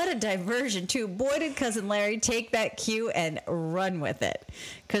all. What a diversion, too. Boy, did cousin Larry take that cue and run with it.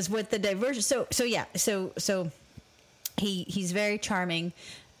 Because with the diversion, so he's very charming,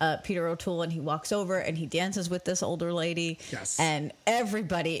 Peter O'Toole, and he walks over and he dances with this older lady. Yes. And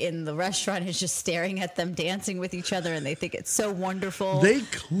everybody in the restaurant is just staring at them dancing with each other, and they think it's so wonderful. They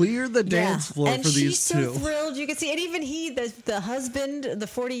clear the dance floor and for these two. And she's so thrilled. You can see, and even he, the husband, the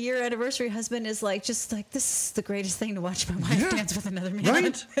 40-year anniversary husband, is like, just like, this is the greatest thing to watch my wife dance with another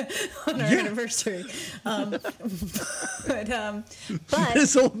man on our anniversary. But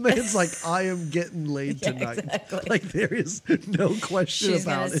this old man's like, "I am getting laid tonight." Exactly. Like, there is no question she's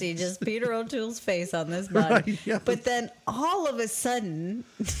about gonna it. see just Peter O'Toole's face on this body. Right, yeah. But then all of a sudden,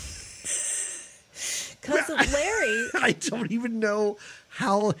 cousin Larry, I don't even know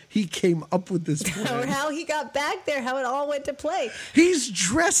how he came up with this plan. or how he got back there, how it all went to play. He's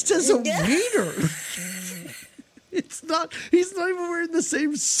dressed as a waiter. He's not even wearing the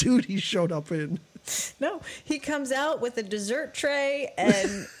same suit he showed up in. No, he comes out with a dessert tray,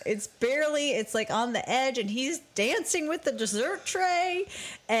 and it's like on the edge, and he's dancing with the dessert tray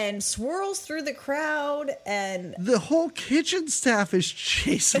and swirls through the crowd, and the whole kitchen staff is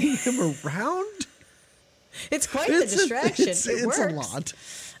chasing him around. It's quite the distraction. It's works. a lot.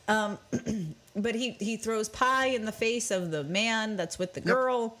 But he throws pie in the face of the man that's with the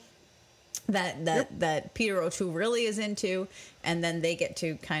girl that Peter O'Toole really is into, and then they get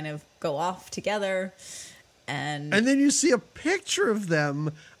to kind of go off together. And then you see a picture of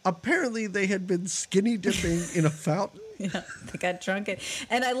them. Apparently they had been skinny dipping in a fountain. Yeah, they got drunk.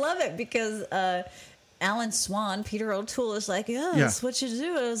 And I love it because Alan Swan, Peter O'Toole, is like, yeah, that's what you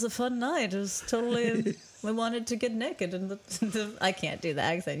do. It was a fun night. It was totally... We wanted to get naked, and I can't do the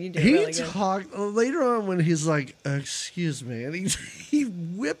accent. You do really good. Later on when he's like, "Excuse me," and he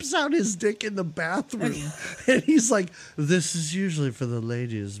whips out his dick in the bathroom, and he's like, "This is usually for the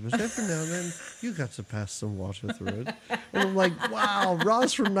ladies, but every now and then you got to pass some water through it." And I'm like, wow,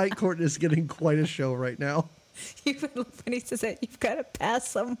 Ross from Night Court is getting quite a show right now. When he says that, you've got to pass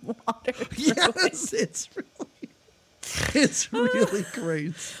some water through yes, it. It's really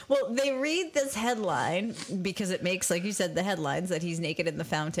great. Well, they read this headline because it makes, like you said, the headlines that he's naked in the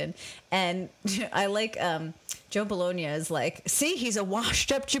fountain. And I like Joe Bologna is like, "See, he's a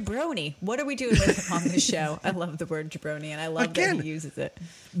washed up jabroni. What are we doing with him on this show?" I love the word jabroni, and I love that he uses it.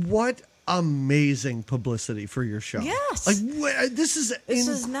 What amazing publicity for your show. Yes. Like this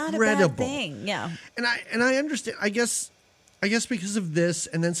is not a bad thing. Yeah. And I understand. I guess because of this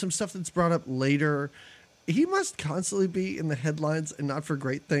and then some stuff that's brought up later, he must constantly be in the headlines and not for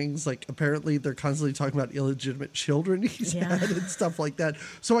great things. Like apparently they're constantly talking about illegitimate children he's had and stuff like that.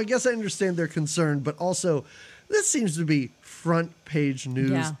 So I guess I understand their concern, but also this seems to be front page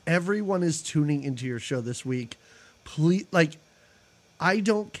news. Yeah. Everyone is tuning into your show this week. Please, like, I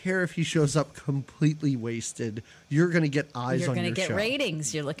don't care if he shows up completely wasted. You're going to get eyes on your show. You're going to get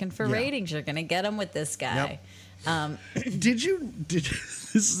ratings. You're looking for ratings. You're going to get them with this guy. Yep.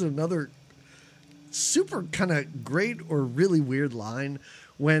 This is another super kind of great or really weird line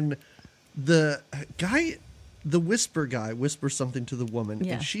when the guy, the whisper guy, whispers something to the woman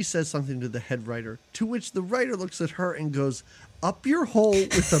and she says something to the head writer, to which the writer looks at her and goes, "Up your hole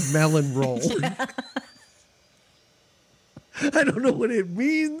with a melon roll." I don't know what it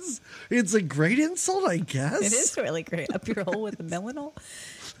means. It's a great insult, I guess. It is really great. Up your hole with a melon roll.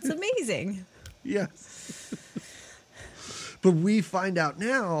 It's amazing. Yes. But we find out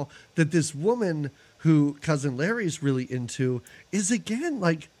now that this woman who Cousin Larry's really into is again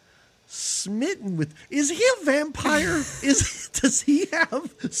like smitten with. Is he a vampire? Does he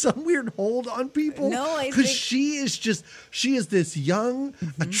have some weird hold on people? No, I because think she is this young,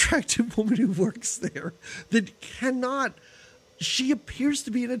 attractive woman who works there that cannot. She appears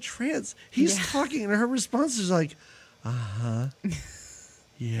to be in a trance. He's talking, and her response is like,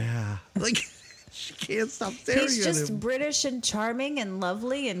 yeah, like. She can't stop staring at him. He's just British and charming and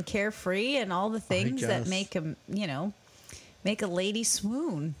lovely and carefree and all the things that make him, make a lady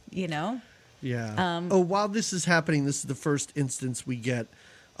swoon, Yeah. While this is happening, this is the first instance we get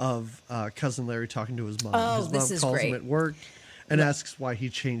of Cousin Larry talking to his mom. Oh, his mom calls him at work and asks why he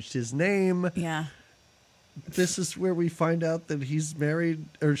changed his name. Yeah. This is where we find out that he's married,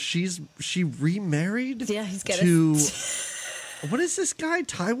 or she remarried. Yeah, he's got to. What is this guy?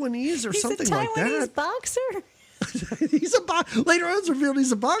 Taiwanese or something like that? He's a Taiwanese boxer. He's a later on it's revealed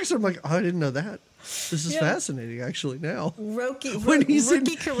he's a boxer. I'm like, oh, I didn't know that. This is fascinating, actually. Now, when he's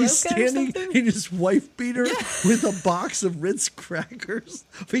standing in his wife beater with a box of Ritz crackers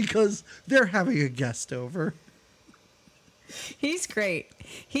because they're having a guest over. He's great.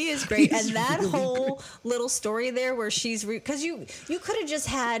 He is great. He's and that really whole little story there where she's because you could have just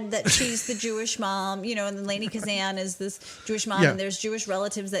had that she's the Jewish mom, and then Lainie Kazan is this Jewish mom and there's Jewish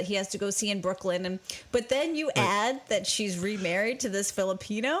relatives that he has to go see in Brooklyn, but then you add that she's remarried to this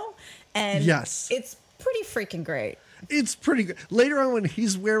Filipino, and it's pretty freaking great. It's pretty good. Later on when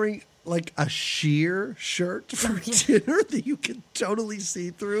he's wearing like a sheer shirt for dinner that you can totally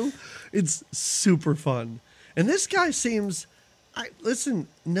see through, it's super fun. And this guy seems, listen,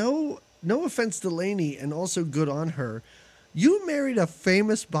 no offense to Lainie, and also good on her. You married a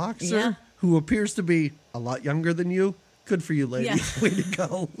famous boxer who appears to be a lot younger than you. Good for you, lady. Yeah. Way to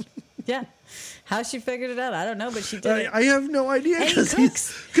go. Yeah. How she figured it out, I don't know, but she did. I have no idea because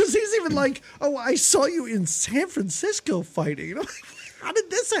he's even like, oh, I saw you in San Francisco fighting. And I'm like, how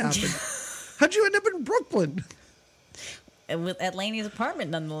did this happen? How'd you end up in Brooklyn? At Lainie's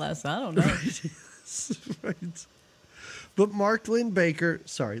apartment, nonetheless. I don't know. Right. But Mark Lynn Baker,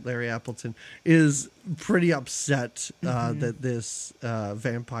 Larry Appleton, is pretty upset that this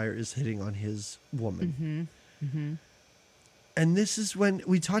vampire is hitting on his woman. And this is when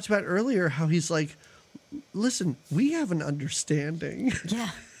we talked about earlier how he's like, listen, we have an understanding.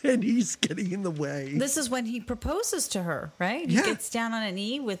 Yeah. And he's getting in the way. This is when he proposes to her, right? He gets down on a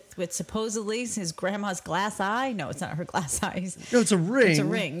knee with supposedly his grandma's glass eye. No, it's not her glass eyes. No, it's a ring. It's a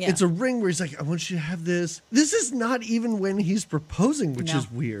ring, yeah. It's a ring where he's like, I want you to have this. This is not even when he's proposing, which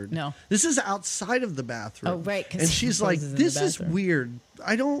is weird. No. This is outside of the bathroom. Oh, right. And she's like, this is weird.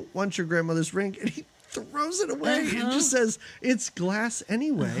 I don't want your grandmother's ring. And he throws it away and just says, it's glass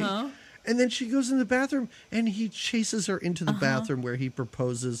anyway. And then she goes in the bathroom, and he chases her into the bathroom where he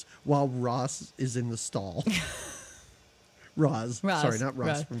proposes while Ross is in the stall. Roz. Sorry, not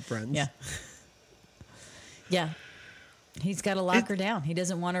Ross from Friends. Yeah. Yeah. He's got to lock her down. He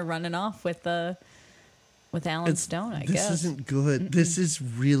doesn't want her running off with Alan Stone, I guess. This isn't good. This is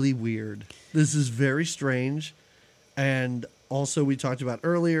really weird. This is very strange. And also, we talked about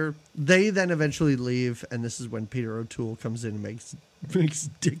earlier, they then eventually leave, and this is when Peter O'Toole comes in and makes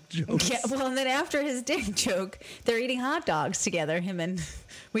dick jokes. Yeah, well, and then after his dick joke, they're eating hot dogs together, him and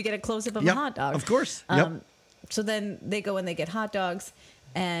we get a close-up of a hot dog. Of course. So then they go and they get hot dogs,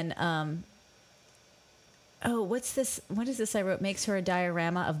 and what's this? What is this I wrote? Makes her a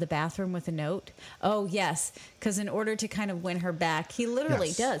diorama of the bathroom with a note. Oh, yes, because in order to kind of win her back, he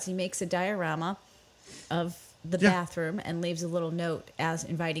literally does. He makes a diorama of the bathroom and leaves a little note as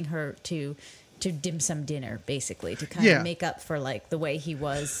inviting her to dim sum dinner, basically, to kind of make up for like the way he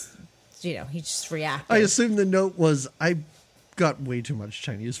was, he just reacted. I assume the note was, I got way too much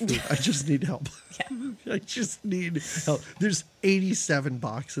Chinese food. I just need help. I just need help. There's 87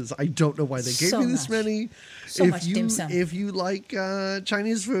 boxes. I don't know why they gave me this many. So much dim sum. If you like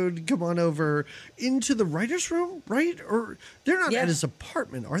Chinese food, come on over into the writer's room, right? Or they're not at his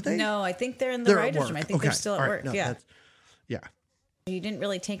apartment, are they? No, I think they're in the writer's room. I think they're still at work. No, yeah. You didn't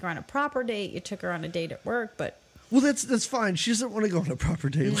really take her on a proper date. You took her on a date at work, but... Well, that's fine. She doesn't want to go on a proper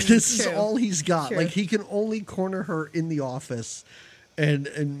date. This is all he's got. True. Like, he can only corner her in the office.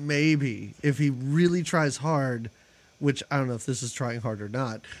 And maybe if he really tries hard, which I don't know if this is trying hard or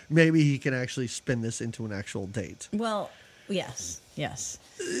not, maybe he can actually spin this into an actual date. Well, yes.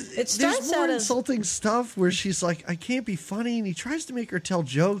 It starts There's more out insulting stuff where she's like, I can't be funny. And he tries to make her tell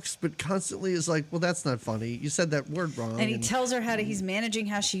jokes, but constantly is like, well, that's not funny. You said that word wrong. And he tells her he's managing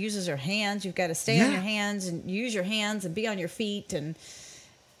how she uses her hands. You've got to stay on your hands and use your hands and be on your feet. And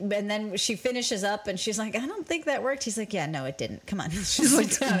then she finishes up and she's like, I don't think that worked. He's like, yeah, no, it didn't. Come on. She's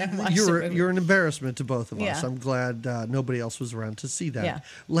like, you're an embarrassment to both of us. Yeah. I'm glad nobody else was around to see that. Yeah.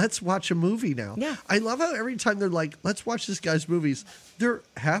 Let's watch a movie now. Yeah. I love how every time they're like, let's watch this guy's movies, they're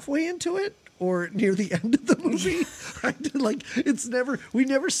halfway into it or near the end of the movie. We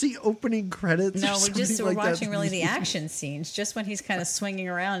never see opening credits. No, we're like watching really the action scenes, just when he's kind of swinging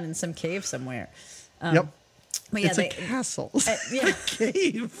around in some cave somewhere. Yep. But it's a castle. A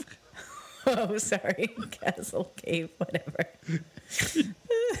cave. Oh, sorry. Castle, cave, whatever.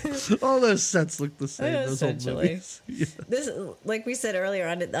 All those sets look the same. Those old movies. Yeah. This, like we said earlier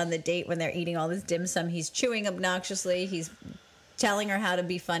on the date when they're eating all this dim sum, he's chewing obnoxiously. He's telling her how to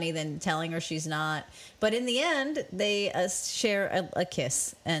be funny, then telling her she's not. But in the end, they share a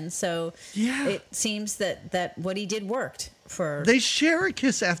kiss, and so it seems that what he did worked for. They share a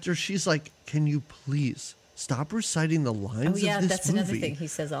kiss after she's like, "Can you please stop reciting the lines of this movie?" That's another thing he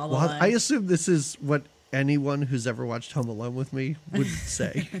says all the lines. I assume this is what anyone who's ever watched Home Alone with me would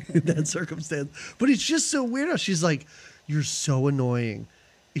say in that circumstance. But it's just so weird how she's like, "You're so annoying."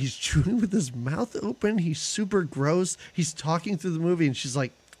 He's chewing with his mouth open. He's super gross. He's talking through the movie, and she's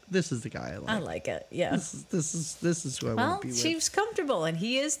like, "This is the guy I like. I like it. Yeah, this is who I want to be with." She's comfortable, and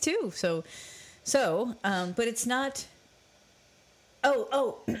he is too. So, but it's not.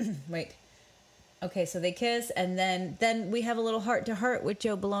 Oh, wait. Okay, so they kiss, and then we have a little heart to heart with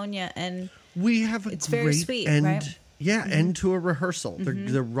Joe Bologna, and we have it's very sweet, end, right? Yeah, end to a rehearsal.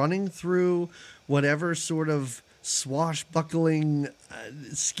 They're running through whatever sort of swashbuckling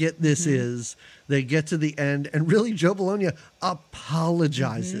skit this is. They get to the end, and really Joe Bologna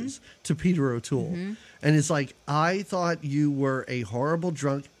apologizes to Peter O'Toole, and it's like, I thought you were a horrible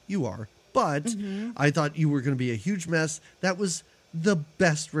drunk. You are, but I thought you were going to be a huge mess. That was the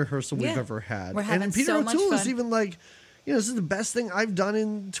best rehearsal we've ever had. We're having and Peter so much O'Toole fun. is even like, this is the best thing I've done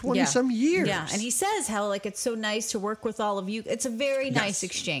in 20 some years. Yeah, and he says how like it's so nice to work with all of you. It's a very nice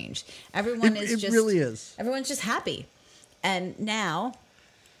exchange. Everyone it really is. Everyone's just happy. And now,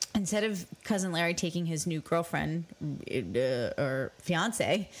 instead of Cousin Larry taking his new girlfriend or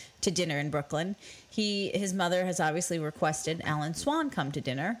fiance to dinner in Brooklyn, his mother has obviously requested Alan Swan come to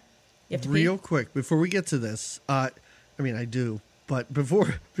dinner. You have to Real pee? quick, before we get to this, I do, but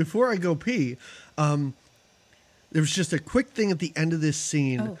before I go pee, there was just a quick thing at the end of this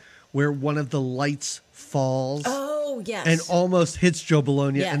scene where one of the lights falls. Oh, yes. And almost hits Joe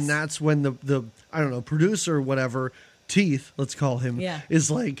Bologna. Yes. And that's when the I don't know, producer or whatever, Teeth, let's call him,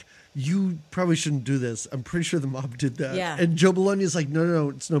 is like, you probably shouldn't do this. I'm pretty sure the mob did that. Yeah. And Joe Bologna is like,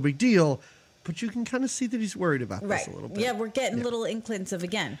 no, it's no big deal. But you can kind of see that he's worried about this a little bit. Yeah, we're getting little inklings of,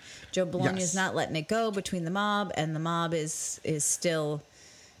 again, Joe Bologna is not letting it go between the mob, and the mob is still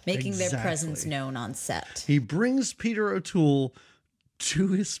making their presence known on set. He brings Peter O'Toole to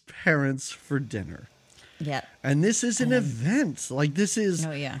his parents for dinner. Yeah. And this is an event. Like, this is...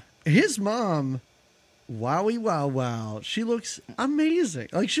 Oh, yeah. His mom, wowie wow. She looks amazing.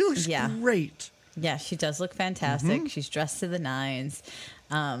 Like, she looks great. Yeah, she does look fantastic. She's dressed to the nines.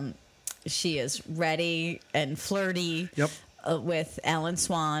 She is ready and flirty with Alan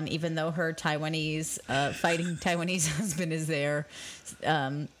Swan, even though her Taiwanese, fighting Taiwanese husband is there.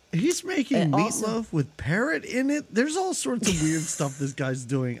 He's making meatloaf with parrot in it. There's all sorts of weird stuff this guy's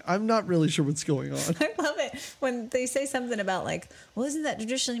doing. I'm not really sure what's going on. I love it when they say something about like, well, isn't that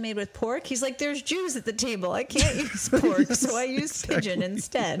traditionally made with pork? He's like, there's Jews at the table. I can't use pork, so I use pigeon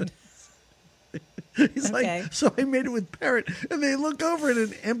instead. He's like, so I made it with parrot, and they look over at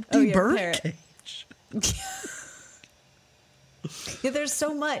an empty bird cage. Yeah, there's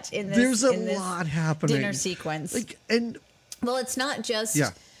so much in this. There's a lot happening. Dinner sequence. Well, it's not just.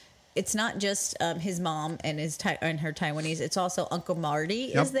 Yeah. It's not just his mom and and her Taiwanese. It's also Uncle Marty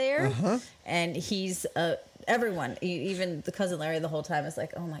is there, and he's everyone, even the cousin Larry, the whole time is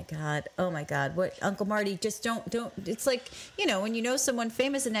like, oh my god, what Uncle Marty? Just don't. It's like when you know someone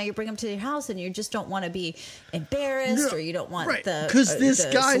famous and now you bring them to your house and you just don't want to be embarrassed or you don't want because this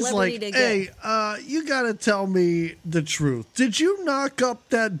guy's like, hey, you got to tell me the truth. Did you knock up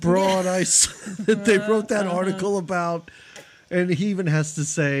that broad that they wrote that article about? And he even has to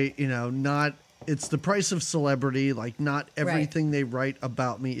say, it's the price of celebrity. Like, not everything they write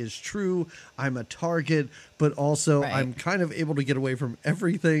about me is true. I'm a target, but also I'm kind of able to get away from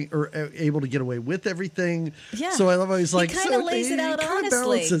everything, or able to get away with everything. Yeah. So I love how he's like, he kind of lays it out honestly.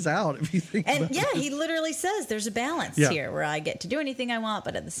 Balances out if you think. And he literally says there's a balance here where I get to do anything I want,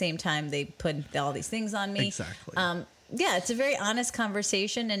 but at the same time they put all these things on me. Exactly. It's a very honest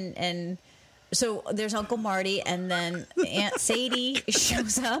conversation, and. So there's Uncle Marty, and then Aunt Sadie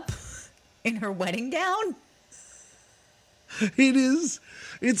shows up in her wedding gown.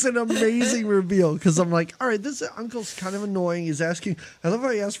 It's an amazing reveal because I'm like, all right, this uncle's kind of annoying. He's asking, I love how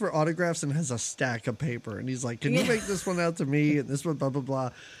he asks for autographs and has a stack of paper. And he's like, can you make this one out to me? And this one, blah, blah,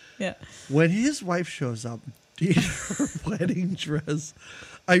 blah. Yeah. When his wife shows up in her wedding dress,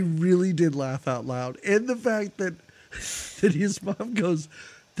 I really did laugh out loud. And the fact that his mom goes,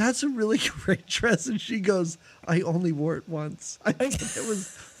 that's a really great dress. And she goes, I only wore it once. I thought it was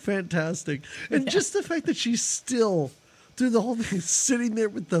fantastic. And just the fact that she's still, through the whole thing, sitting there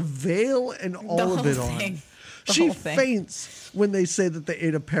with the veil and all of it on. She faints when they say that they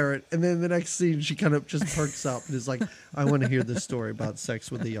ate a parrot. And then the next scene, she kind of just perks up and is like, I want to hear this story about sex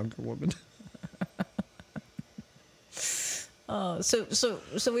with a younger woman.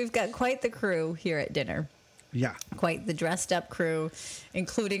 So we've got quite the crew here at dinner. Yeah. Quite the dressed up crew,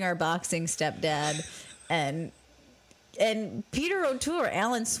 including our boxing stepdad. And Peter O'Toole, or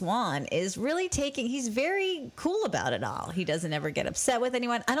Alan Swan, is really he's very cool about it all. He doesn't ever get upset with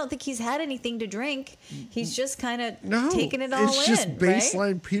anyone. I don't think he's had anything to drink. He's just kind of taking it all in. It's just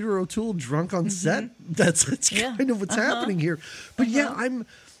baseline Peter O'Toole drunk on set. That's kind of what's happening here. But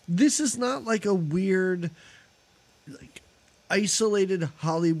this is not like a weird, like, isolated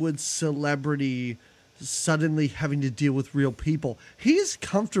Hollywood celebrity suddenly having to deal with real people. He's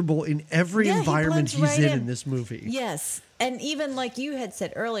comfortable in every environment he's in this movie. Yes. And even like you had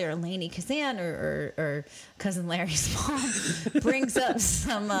said earlier, Lainey Kazan or Cousin Larry's mom brings up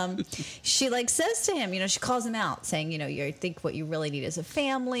some, she says to him, she calls him out saying, I think what you really need is a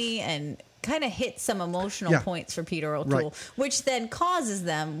family, and kind of hits some emotional points for Peter O'Toole, which then causes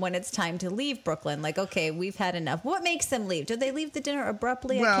them, when it's time to leave Brooklyn, like, okay, we've had enough. What makes them leave? Do they leave the dinner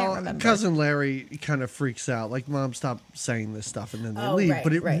abruptly? I can't remember. Cousin Larry kind of freaks out, like, Mom, stop saying this stuff, and then they leave.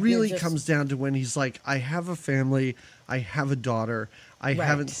 But it really comes down to when he's like, I have a family, I have a daughter, I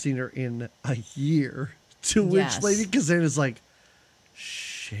haven't seen her in a year. To which Lady Kazan is like,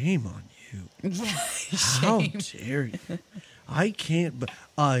 shame on you. Yeah, how dare you? I can't, but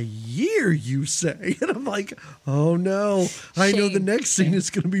a year, you say? And I'm like, oh no, I know the next scene is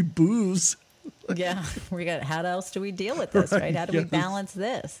going to be booze. Yeah, how else do we deal with this, right? How do we balance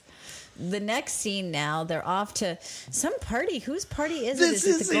this? The next scene now, they're off to some party. Whose party is it? Is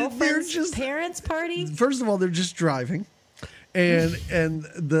it the girlfriend's parents' party? First of all, they're just driving. And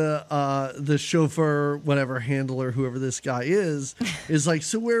the chauffeur, whatever, handler, whoever this guy is like,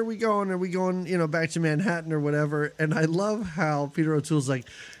 so where are we going? Are we going, back to Manhattan or whatever? And I love how Peter O'Toole's like,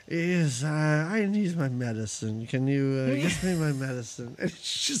 yes, I need my medicine. Can you get me my medicine? And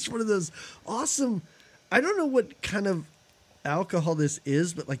it's just one of those awesome, I don't know what kind of alcohol this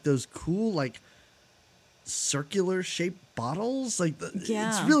is, but like those cool, like, circular shaped bottles.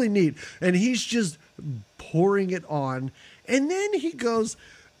 It's really neat. And he's just pouring it on. And then he goes,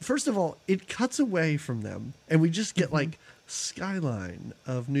 first of all, it cuts away from them, and we just get like skyline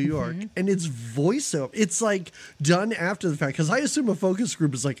of New York, and it's voiceover. It's like done after the fact, because I assume a focus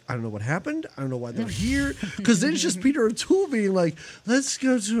group is like, I don't know what happened, I don't know why they're here, because then it's just Peter O'Toole being like, let's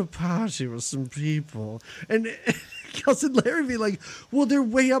go to a party with some people, and Cousin Larry being like, well, they're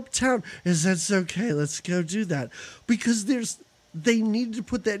way uptown. That's okay, let's go do that, because they needed to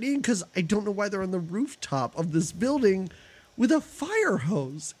put that in, because I don't know why they're on the rooftop of this building with a fire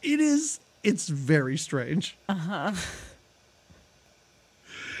hose. It's very strange. And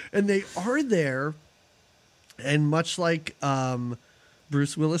they are there, and much like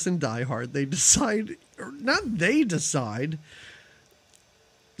Bruce Willis in Die Hard,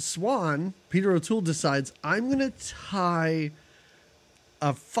 Swan, Peter O'Toole decides, I'm going to tie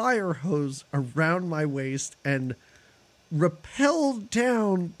a fire hose around my waist and rappel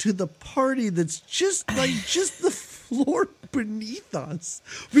down to the party that's just the floor beneath us.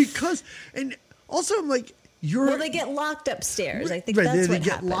 Because, and also I'm like, well, they get locked upstairs. I think right, that's they what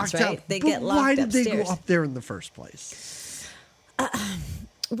get happens, locked right? up. They but get locked why did upstairs. they go up there in the first place?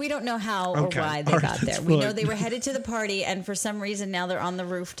 We don't know how Okay. or why they All right, got there. that's We know fine. they were headed to the party, and for some reason now they're on the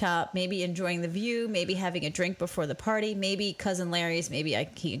rooftop, maybe enjoying the view, maybe having a drink before the party, maybe Cousin Larry's, maybe I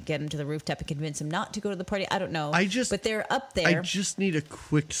can get him to the rooftop and convince him not to go to the party. I don't know. But they're up there. I just need a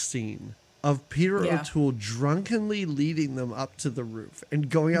quick scene of Peter O'Toole drunkenly leading them up to the roof and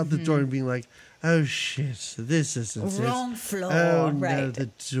going out the door and being like, oh shit, this isn't Wrong floor. Oh no, right. the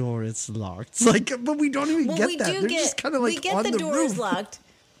door, it's locked. It's like, but we don't even get that. They're just kind of like we get on the door roof. is locked.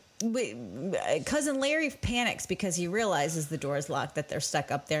 Cousin Larry panics because he realizes the door is locked, that they're stuck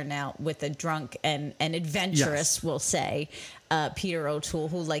up there now with a drunk and adventurous, we'll say, Peter O'Toole,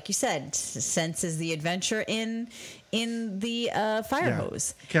 who, like you said, senses the adventure in the fire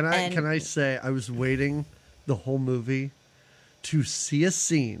hose. Can I say I was waiting the whole movie to see a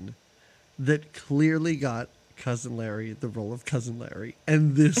scene that clearly got Cousin Larry the role of Cousin Larry,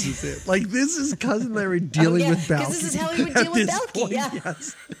 and this is it. Like, this is Cousin Larry dealing with Balky. This is how he would deal with Balky.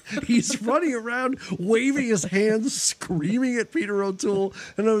 Yes, he's running around waving his hands, screaming at Peter O'Toole,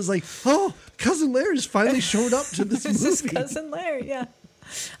 and I was like, "Oh, Cousin Larry's finally showed up to this movie." This is Cousin Larry. Yeah,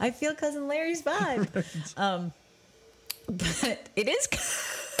 I feel Cousin Larry's vibe. Right. But it is.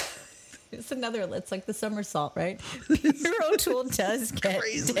 It's like the somersault, right? Peter O'Toole does get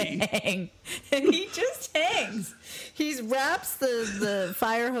to hang, and he just hangs. He wraps the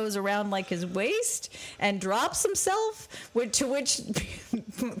fire hose around like his waist and drops himself, to which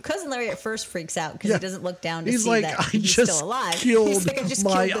Cousin Larry at first freaks out because he doesn't look down to see that he's still alive. He's like, I just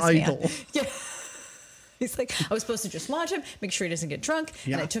killed my idol. Yeah. He's like, I was supposed to just watch him, make sure he doesn't get drunk,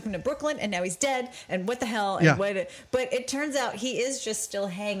 and I took him to Brooklyn, and now he's dead, and what the hell? And but it turns out he is just still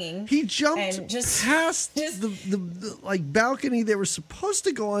hanging. He jumped past the like balcony they were supposed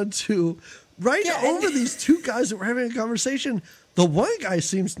to go on to, over these two guys that were having a conversation. The one guy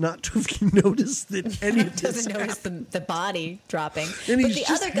seems not to have noticed that any of this doesn't notice the body dropping, and but the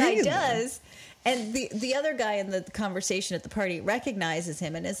other guy does. And the other guy in the conversation at the party recognizes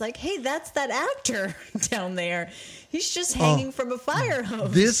him and is like, hey, that's that actor down there. He's just hanging from a fire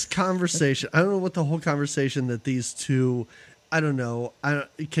hose. This conversation, I don't know what the whole conversation that these two, I don't know,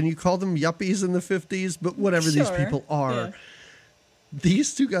 can you call them yuppies in the 50s? But whatever these people are. Yeah.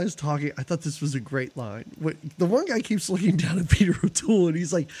 These two guys talking, I thought this was a great line. The one guy keeps looking down at Peter O'Toole and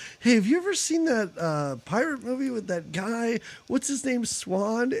he's like, hey, have you ever seen that pirate movie with that guy? What's his name?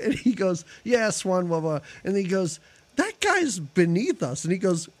 Swan? And he goes, yeah, Swan, blah, blah. And he goes, that guy's beneath us. And he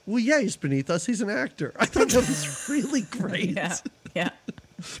goes, well, yeah, he's beneath us. He's an actor. I thought that was really great. Yeah.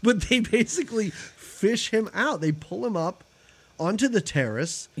 But they basically fish him out. They pull him up onto the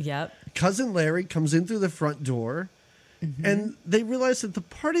terrace. Yep. Cousin Larry comes in through the front door. Mm-hmm. And they realized that the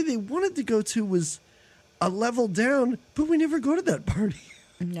party they wanted to go to was a level down, but we never go to that party.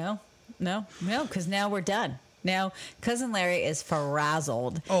 No, because now we're done. Now, Cousin Larry is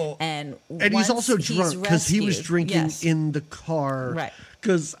frazzled. Oh, and he's also drunk because he was drinking in the car. Right.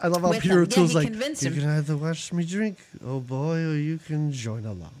 Because I love how Peter O'Toole's like, you can either watch me drink, oh boy, or you can join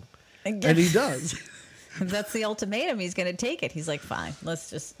along. And he does. That's the ultimatum. He's going to take it. He's like, fine, let's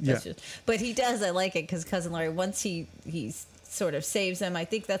just. But he does. I like it because Cousin Larry, once he sort of saves him, I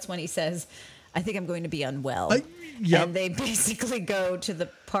think that's when he says, I think I'm going to be unwell. And they basically go to the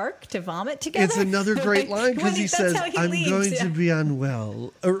park to vomit together. It's another great line because he says, I'm going to be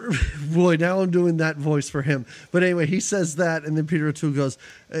unwell. Boy, now I'm doing that voice for him. But anyway, he says that, and then Peter O'Toole goes,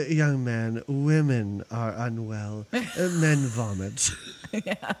 young man, women are unwell, men vomit.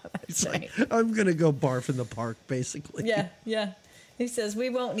 Yeah, that's right. Like, I'm going to go barf in the park, basically. Yeah. He says, we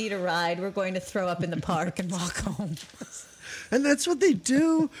won't need a ride. We're going to throw up in the park and walk home. And that's what they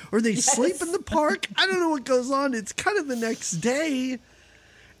do. Or they sleep in the park. I don't know what goes on. It's kind of the next day.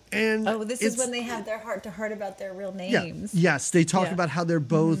 And this is when they have their heart-to-heart about their real names. Yeah. Yes, they talk about how they're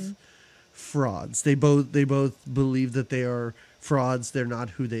both frauds. They both believe that they are frauds. They're not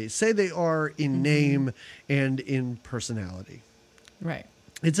who they say they are in name and in personality. Right.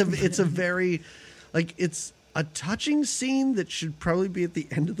 It's a very, like, it's a touching scene that should probably be at the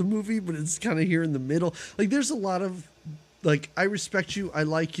end of the movie, but it's kind of here in the middle. Like, there's a lot of, like, I respect you, I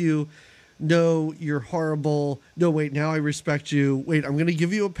like you, no, you're horrible, no, wait, now I respect you, wait, I'm going to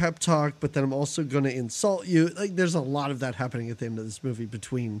give you a pep talk, but then I'm also going to insult you. Like, there's a lot of that happening at the end of this movie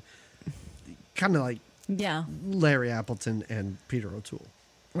between kind of like Larry Appleton and Peter O'Toole.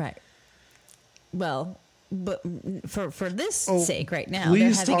 Right. Well, but for this sake right now,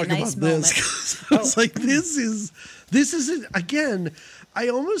 please they're having talk a nice about moment. this. I was like, this is again. I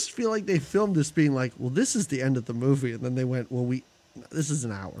almost feel like they filmed this being like, well, this is the end of the movie, and then they went, well, this is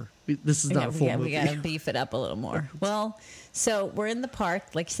an hour. This is not a full movie. We got to beef it up a little more. Well, so we're in the park.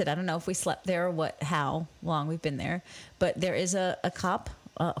 Like you said, I don't know if we slept there or how long we've been there, but there is a cop.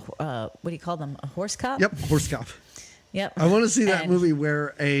 What do you call them? A horse cop? Yep, horse cop. Yep. I want to see that movie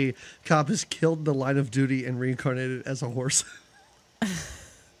where a cop is killed in the line of duty and reincarnated as a horse.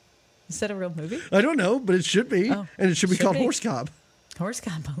 Is that a real movie? I don't know, but it should be. And it should be called Horse Cop. Horse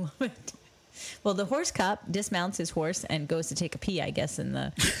Cop, I love it. Well, the horse cop dismounts his horse and goes to take a pee, I guess, in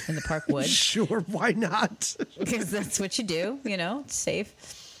the park wood. Sure, why not? Because that's what you do, it's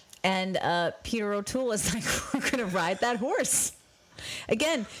safe. And Peter O'Toole is like, we're going to ride that horse.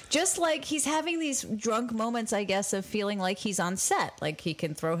 Again, just like he's having these drunk moments, I guess, of feeling like he's on set. Like he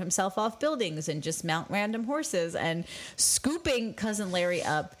can throw himself off buildings and just mount random horses and scooping Cousin Larry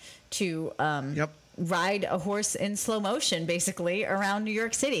up to ride a horse in slow motion, basically, around New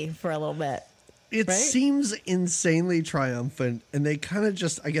York City for a little bit. It seems insanely triumphant, and they kind of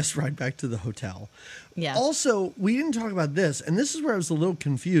just, I guess, ride back to the hotel. Yeah. Also, we didn't talk about this, and this is where I was a little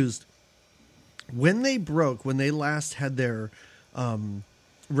confused. When they last had their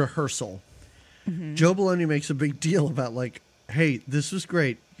rehearsal, Joe Bologna makes a big deal about like, hey, this was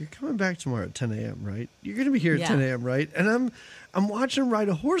great. You're coming back tomorrow at 10 a.m., right? You're going to be here at 10 a.m., right? And I'm watching him ride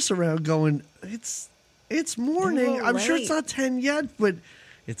a horse around going, it's morning. I'm sure it's not 10 yet, but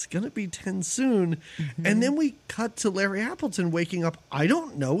it's going to be 10 soon. And then we cut to Larry Appleton waking up, I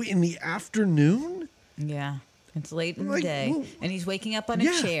don't know, in the afternoon? Yeah. It's late in the day. Well, and he's waking up on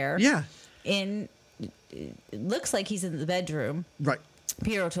a chair. Yeah. It looks like he's in the bedroom. Right.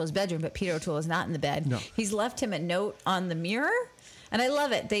 Peter O'Toole's bedroom, but Peter O'Toole is not in the bed. No. He's left him a note on the mirror. And I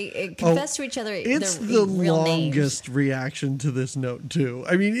love it. They confess to each other. It's their the real longest names. reaction to this note, too.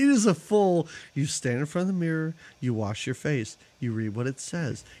 I mean, it is a full, you stand in front of the mirror, you wash your face, you read what it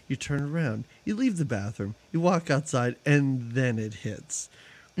says, you turn around, you leave the bathroom, you walk outside, and then it hits.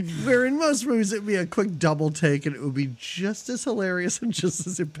 Where in most movies, it would be a quick double take, and it would be just as hilarious and just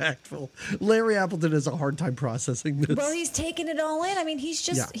as impactful. Larry Appleton has a hard time processing this. Well, he's taking it all in. I mean, this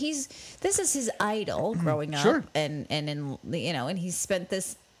is his idol growing up. Sure. And and he's spent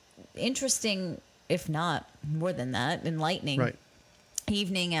this interesting, if not more than that, enlightening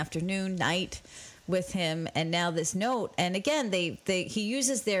evening, afternoon, night with him, and now this note. And again, he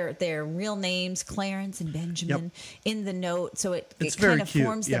uses their real names, Clarence and Benjamin, in the note, so it kind of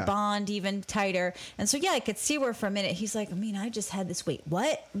forms the bond even tighter. And so I could see where for a minute he's like, I just had this. Wait,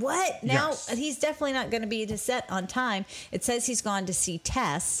 what? Now he's definitely not going to be to set on time. It says he's gone to see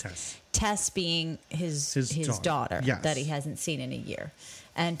Tess. Tess being his daughter that he hasn't seen in a year.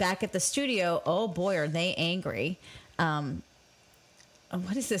 And back at the studio, oh boy, are they angry.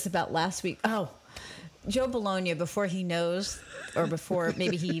 What is this about last week? Oh, Joe Bologna, before he knows, or before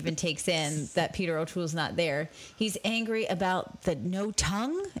maybe he even takes in that Peter O'Toole's not there, he's angry about the no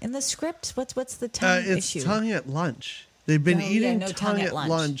tongue in the script. What's the tongue issue? It's tongue at lunch. They've been eating tongue at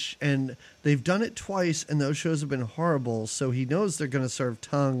lunch, and they've done it twice, and those shows have been horrible. So he knows they're going to serve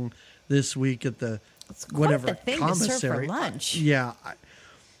tongue this week at the whatever thing commissary. to serve for lunch. Yeah,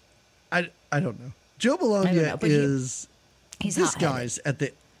 I don't know. Joe Bologna is this guy's at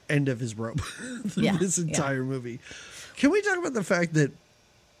the end of his rope this entire movie. Can we talk about the fact that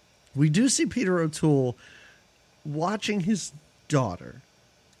we do see Peter O'Toole watching his daughter?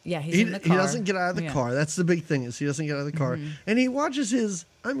 Yeah, he's in the car. He doesn't get out of the car. That's the big thing, is he doesn't get out of the car. And he watches his,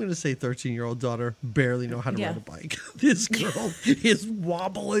 I'm going to say 13-year-old daughter barely know how to ride a bike. This girl is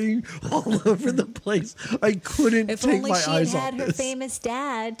wobbling all over the place. I couldn't take my eyes off this. If only she had her famous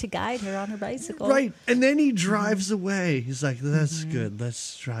dad to guide her on her bicycle. Right. And then he drives away. He's like, that's good.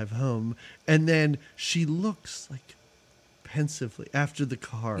 Let's drive home. And then she looks like pensively after the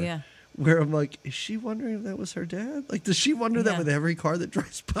car. Yeah. Where I'm like, is she wondering if that was her dad? Like, does she wonder that with every car that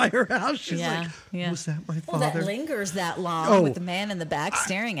drives by her house? She's like, was that my father? Well, that lingers that long with the man in the back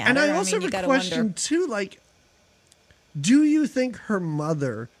staring at her. And I also have a question, too. Like, do you think her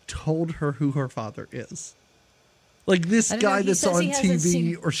mother told her who her father is? Like, this guy that's on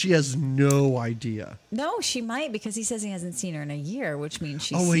TV, or she has no idea? No, she might, because he says he hasn't seen her in a year, which means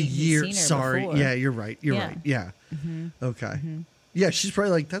she's a year. Seen her Sorry. before. Yeah, you're right. You're right. Yeah. Okay. Yeah, she's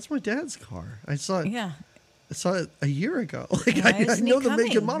probably like, that's my dad's car. I saw it. Yeah. I saw it a year ago. Like, I know the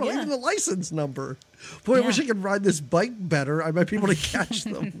make and model, even the license number. Boy, I wish I could ride this bike better. I might be able to catch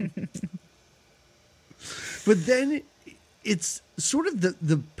them. But then it's sort of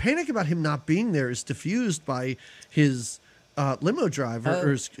the panic about him not being there is diffused by his limo driver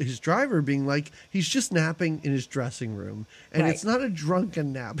or his driver being like, he's just napping in his dressing room, and it's not a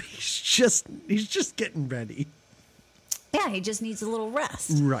drunken nap. He's just getting ready. Yeah, he just needs a little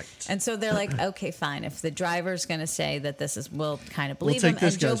rest. Right. And so they're like, okay, fine. If the driver's going to say that this is, we'll kind of believe him.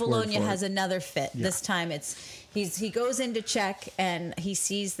 And Joe Bologna has another fit. Yeah. This time he goes in to check, and he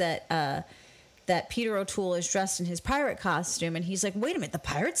sees that that Peter O'Toole is dressed in his pirate costume, and he's like, wait a minute, the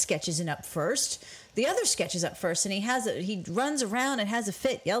pirate sketch isn't up first. The other sketch is up first, and he runs around and has a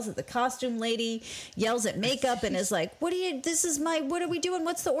fit, yells at the costume lady, yells at makeup, and is like, what are we doing?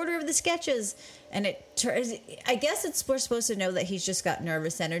 What's the order of the sketches? And I guess we're supposed to know that he's just got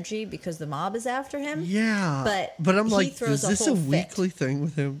nervous energy because the mob is after him. Yeah. But I'm like, is this a weekly thing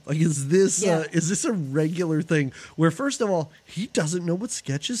with him? Like, is this a regular thing where, first of all, he doesn't know what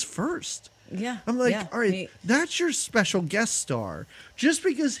sketch is first? Yeah. I'm like, all right, that's your special guest star. Just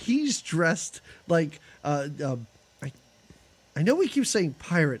because he's dressed like, I know we keep saying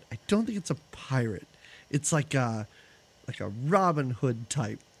pirate. I don't think it's a pirate. It's like a Robin Hood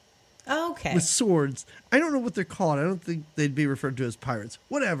type. Oh, okay. With swords. I don't know what they're called. I don't think they'd be referred to as pirates.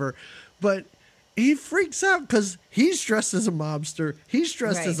 Whatever. But he freaks out because he's dressed as a mobster. He's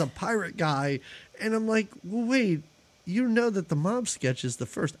dressed as a pirate guy. And I'm like, well, wait. You know that the mob sketch is the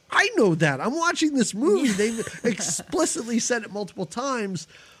first. I know that. I'm watching this movie. They've explicitly said it multiple times.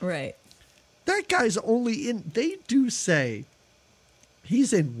 Right. That guy's only in. They do say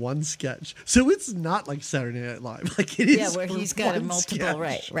he's in one sketch, so it's not like Saturday Night Live. Like it is. Yeah, where he's got a multiple.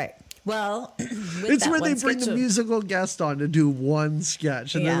 Sketch. Right. Well, it's where they bring the musical guest on to do one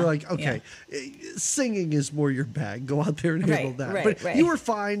sketch, and they're like, okay, singing is more your bag. Go out there and handle that. But you were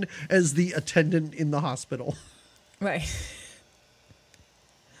fine as the attendant in the hospital. Right.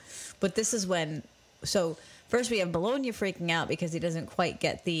 But this is when, so first we have Bologna freaking out because he doesn't quite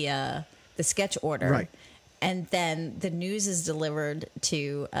get the sketch order. Right. And then the news is delivered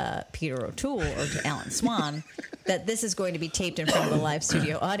to Peter O'Toole or to Alan Swan that this is going to be taped in front of a live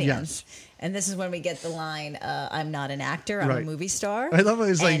studio audience. Yes. And this is when we get the line, I'm not an actor, I'm a movie star. I love how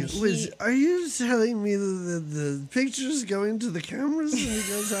he's like, Liz, are you telling me the picture's going to the cameras and it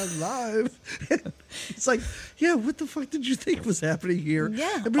goes out live? It's like, yeah, what the fuck did you think was happening here?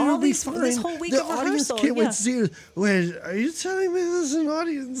 Yeah, this whole week the of audience rehearsal. Can't wait to see it. Wait, are you telling me there's an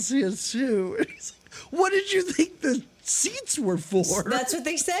audience here too? And he's like, what did you think the seats were for? That's what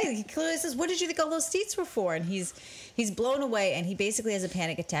they say. He clearly says, what did you think all those seats were for? And he's blown away, and he basically has a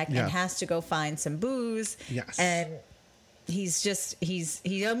panic attack and has to go find some booze. Yes. And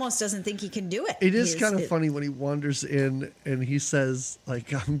he almost doesn't think he can do it. It is kind of funny when he wanders in and he says,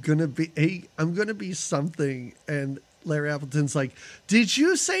 like, I'm gonna be something, and Larry Appleton's like, did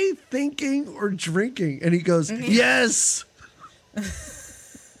you say thinking or drinking? And he goes, yes.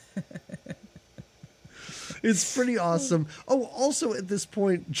 It's pretty awesome. Oh, also at this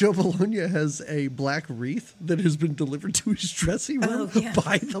point, Joe Bologna has a black wreath that has been delivered to his dressing room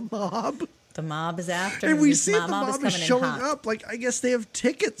by the mob. The mob is after him. And we see the mob is showing up. Like, I guess they have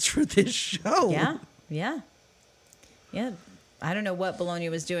tickets for this show. Yeah. I don't know what Bologna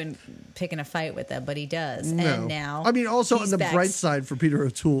was doing, picking a fight with them, but he does. No. And now, I mean, also on the bright side for Peter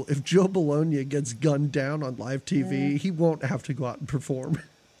O'Toole, if Joe Bologna gets gunned down on live TV, he won't have to go out and perform.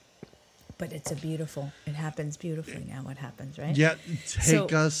 But it happens beautifully now. What happens, right? Yeah,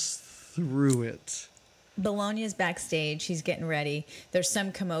 take us through it. Bologna's backstage. He's getting ready. There's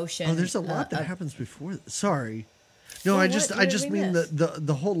some commotion. Oh, there's a lot that happens before. Sorry. No, I just mean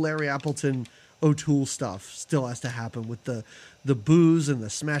the whole Larry Appleton O'Toole stuff still has to happen with the booze and the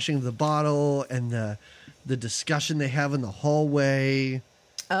smashing of the bottle and the discussion they have in the hallway.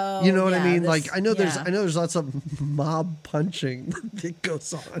 Oh, you know what I mean? Like I know there's lots of mob punching that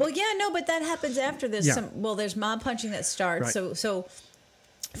goes on. Well, yeah, no, but that happens after this. Yeah. There's mob punching that starts. Right. So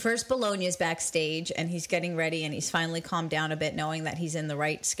first Bologna is backstage and he's getting ready and he's finally calmed down a bit, knowing that he's in the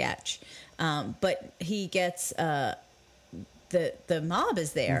right sketch. But he gets the mob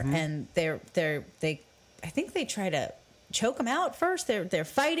is there and they I think they try to choke him out first. They're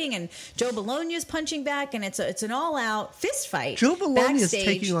fighting, and Joe Bologna is punching back, and it's an all out fist fight. Joe Bologna is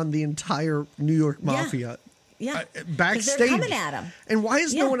taking on the entire New York Mafia. Yeah, backstage. They're coming at him. And why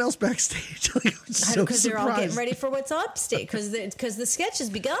is no one else backstage? Because they're all getting ready for what's upstage. Because the sketch has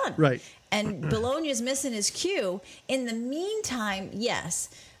begun. Right. And Bologna's missing his cue. In the meantime, yes,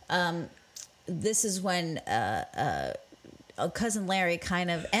 this is when Cousin Larry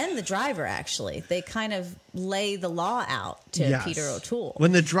and the driver, actually, they kind of lay the law out to Peter O'Toole.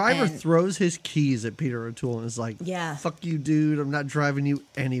 When the driver throws his keys at Peter O'Toole and is like, fuck you, dude, I'm not driving you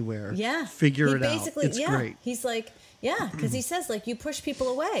anywhere. Yeah. Figure it out. It's great. He's like, because he says, like, you push people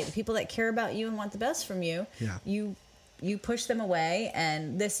away. The people that care about you and want the best from you, you you push them away,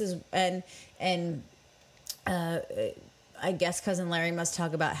 and this is and I guess Cousin Larry must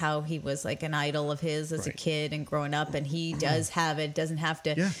talk about how he was like an idol of his as a kid and growing up, and he does have it, doesn't have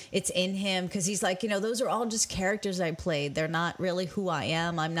to, it's in him, because he's like, those are all just characters I played. They're not really who I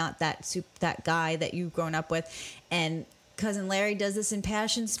am. I'm not that guy that you've grown up with. And Cousin Larry does this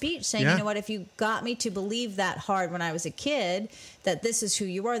impassioned speech saying, you know what, if you got me to believe that hard when I was a kid, that this is who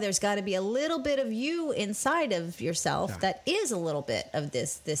you are, there's got to be a little bit of you inside of yourself that is a little bit of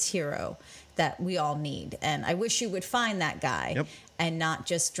this hero that we all need. And I wish you would find that guy and not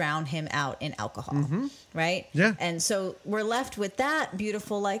just drown him out in alcohol. Right? Yeah. And so we're left with that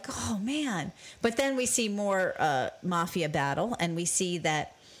beautiful, like, oh man. But then we see more mafia battle, and we see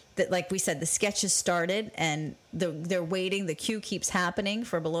that like we said, the sketch has started, and they're waiting. The queue keeps happening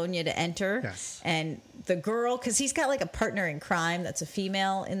for Bologna to enter. Yes. And the girl, because he's got like a partner in crime that's a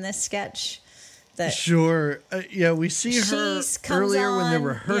female in this sketch. Sure. We see her earlier when they're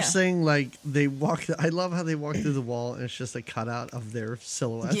rehearsing. Like they walk. I love how they walk through the wall, and it's just a cutout of their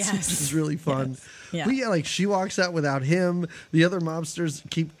silhouettes. Yes. Which is really fun. Yes. Yeah. But she walks out without him. The other mobsters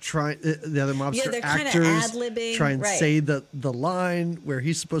keep trying. The other mobster actors ad-libbing, try and say the line where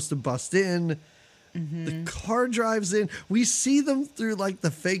he's supposed to bust in. The car drives in. We see them through like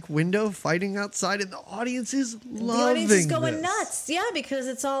the fake window fighting outside, and the audience is loving The audience is going this. nuts. Yeah, because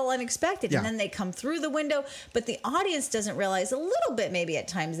it's all unexpected. And then they come through the window, but the audience doesn't realize, a little bit maybe at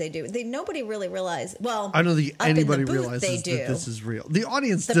times they do. Nobody really realizes. Well, I don't think anybody realizes that this is real. The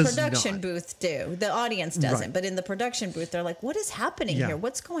audience does not. The production booth do. The audience doesn't. But in the production booth, they're like, what is happening here?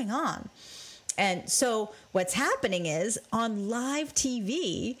 What's going on? And so what's happening is on live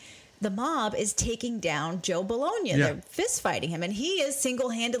TV, the mob is taking down Joe Bologna. They're fist fighting him, and he is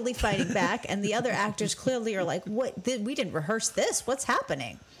single-handedly fighting back. And the other actors clearly are like, "What? We didn't rehearse this. What's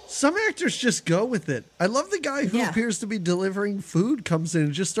happening?" Some actors just go with it. I love the guy who appears to be delivering food comes in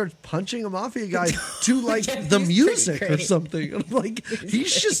and just starts punching a mafia guy to like the music or something. I'm like,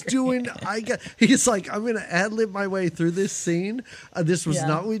 he's just doing. He's like, I'm going to ad-lib my way through this scene. This was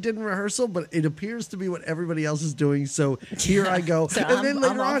not what we did in rehearsal, but it appears to be what everybody else is doing. So here I go. So and then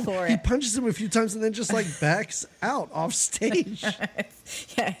later on, he punches him a few times and then just like backs out off stage.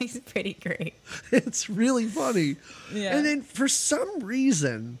 Yeah, he's pretty great. It's really funny. Yeah. And then for some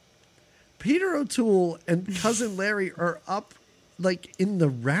reason, Peter O'Toole and Cousin Larry are up like in the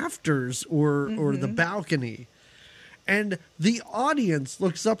rafters or the balcony. And the audience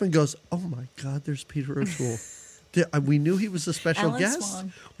looks up and goes, oh my God, there's Peter O'Toole. We knew he was a special Alan guest.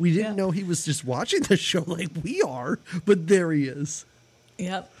 Swan. We didn't know he was just watching the show like we are, but there he is.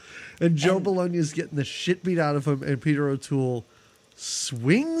 Yep. And Joe Bologna is getting the shit beat out of him, and Peter O'Toole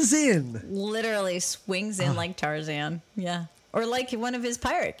swings in. Literally swings in like Tarzan. Yeah. Or like one of his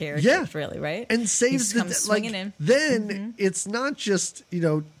pirate characters, really, right? And saves the like. In. Then it's not just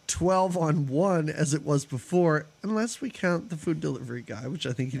 12 on 1 as it was before, unless we count the food delivery guy, which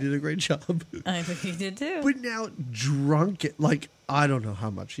I think he did a great job. I think he did too. But now drunk, like I don't know how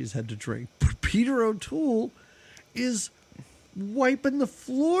much he's had to drink, but Peter O'Toole is wiping the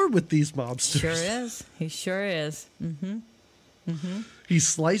floor with these mobsters. Sure is. He sure is. He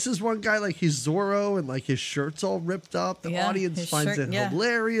slices one guy like he's Zorro, and like his shirt's all ripped up. The audience finds it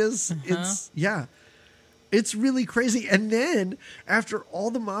hilarious. It's really crazy. And then after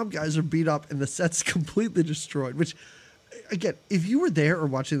all the mob guys are beat up and the set's completely destroyed, which again, if you were there or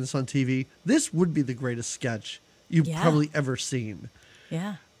watching this on TV, this would be the greatest sketch you've probably ever seen.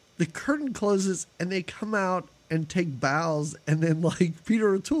 Yeah. The curtain closes and they come out and take bows, and then like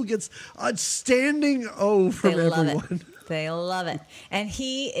Peter O'Toole gets a standing O from everyone. They love it. And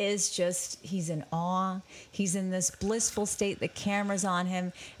he is he's in awe. He's in this blissful state. The camera's on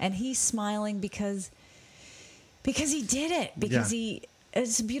him, and he's smiling because he did it. Because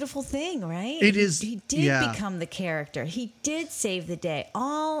it's a beautiful thing, right? It is. He did become the character. He did save the day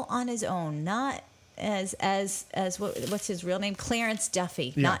all on his own, not as what's his real name? Clarence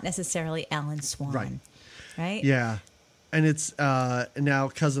Duffy, not necessarily Alan Swan. Right? Yeah. And it's now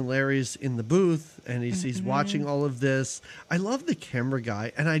Cousin Larry's in the booth, and he's watching all of this. I love the camera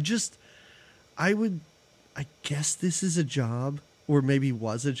guy, and I guess this is a job, or maybe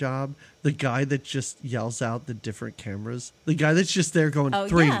was a job. The guy that just yells out the different cameras. The guy that's just there going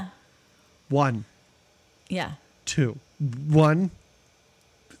 3, 1, 2, 1,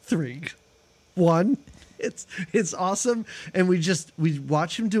 3, 1. It's awesome, and we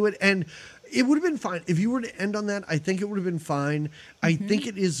watch him do it, and it would have been fine. If you were to end on that, I think it would have been fine. I think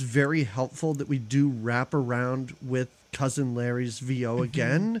it is very helpful that we do wrap around with Cousin Larry's VO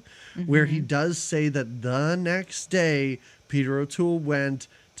again, where he does say that the next day Peter O'Toole went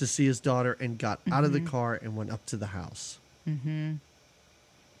to see his daughter and got out of the car and went up to the house. And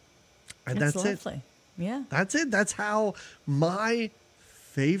that's lovely. it. Yeah. That's it. That's how my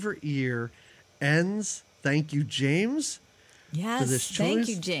favorite year ends. Thank you, James. Yes. For this choice. Thank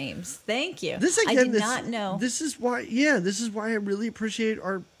you, James. Thank you. This again, I did not know. This is why I really appreciate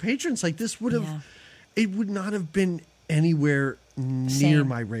our patrons. Like this would have, it would not have been anywhere near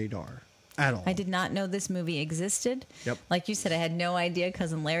my radar at all. I did not know this movie existed. Yep. Like you said, I had no idea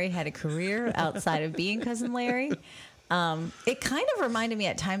Cousin Larry had a career outside of being Cousin Larry. It kind of reminded me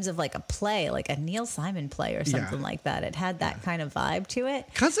at times of like a play, like a Neil Simon play or something like that. It had that kind of vibe to it.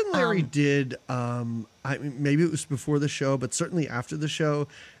 Cousin Larry did, maybe it was before the show, but certainly after the show.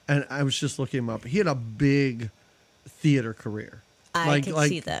 And I was just looking him up. He had a big theater career. I could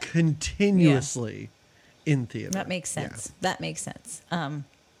see that. Continuously in theater. That makes sense. Yeah. That makes sense.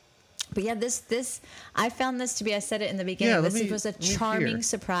 But yeah, this I found this to be, I said it in the beginning, this was a charming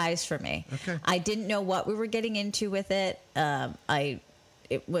surprise for me. Okay. I didn't know what we were getting into with it.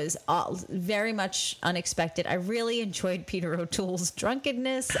 It was very much unexpected. I really enjoyed Peter O'Toole's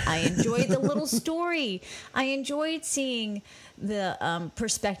drunkenness. I enjoyed the little story. I enjoyed seeing the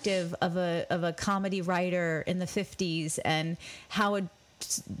perspective of a comedy writer in the 50s and how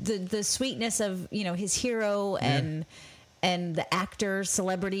the sweetness of, you know, his hero and the actor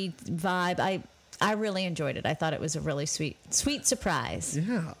celebrity vibe. I really enjoyed it. I thought it was a really sweet surprise.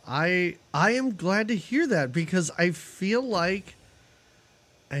 Yeah, I am glad to hear that because I feel like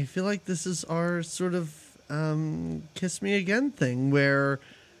this is our sort of kiss me again thing where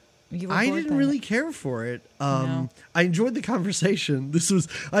I didn't really care for it. No. I enjoyed the conversation.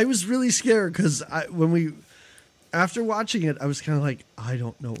 I was really scared because after watching it, I was kind of like, I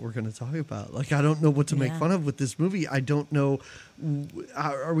don't know what we're going to talk about. Like, I don't know what to make fun of with this movie. I don't know.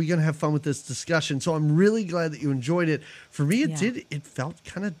 Are we going to have fun with this discussion? So I'm really glad that you enjoyed it. For me, it felt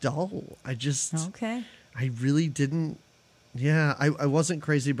kind of dull. I really didn't. Yeah, I wasn't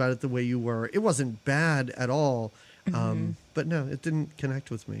crazy about it the way you were. It wasn't bad at all. But no, it didn't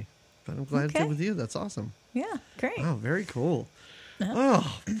connect with me. But I'm glad it did with you. That's awesome. Yeah, great. Oh, very cool.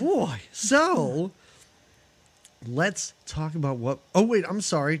 Oh, boy. So let's talk about what... Oh, wait, I'm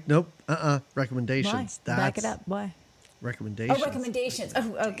sorry. Nope. Recommendations. Why? Back it up. Why? Recommendations. Oh, recommendations.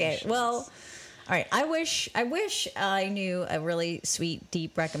 Oh, okay. Well, all right. I wish I knew a really sweet,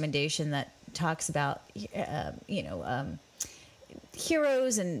 deep recommendation that talks about,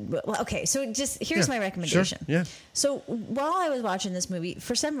 heroes and... Okay, so just here's my recommendation. Sure. Yeah. So while I was watching this movie,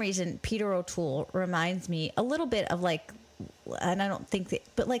 for some reason, Peter O'Toole reminds me a little bit of like... And I don't think that,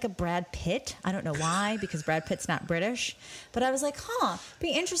 but like a Brad Pitt. I don't know why, because Brad Pitt's not British. But I was like, be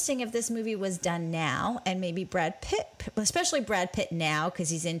interesting if this movie was done now, and maybe Brad Pitt, especially Brad Pitt now, because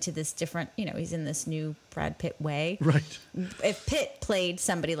he's into this different, he's in this new Brad Pitt way. Right. If Pitt played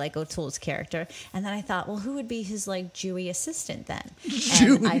somebody like O'Toole's character, and then I thought, well, who would be his like Jewy assistant then?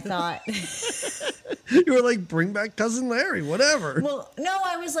 And I thought, you were like, bring back Cousin Larry, whatever. Well, no,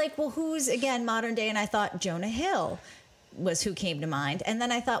 I was like, well, who's again modern day? And I thought Jonah Hill was who came to mind. And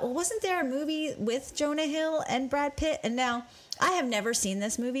then I thought, well, wasn't there a movie with Jonah Hill and Brad Pitt? And now I have never seen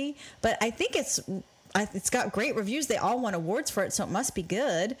this movie, but I think it's got great reviews. They all won awards for it, so it must be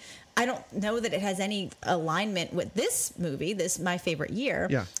good. I don't know that it has any alignment with this movie, My Favorite Year.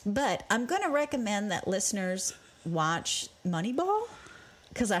 Yeah. But I'm going to recommend that listeners watch Moneyball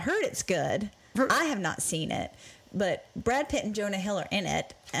because I heard it's good. I have not seen it. But Brad Pitt and Jonah Hill are in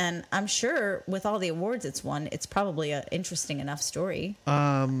it, and I'm sure with all the awards it's won, it's probably an interesting enough story.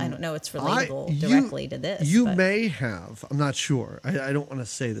 I don't know it's relatable directly to this. You may have. I'm not sure. I don't want to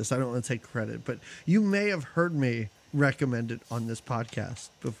say this. I don't want to take credit. But you may have heard me recommend it on this podcast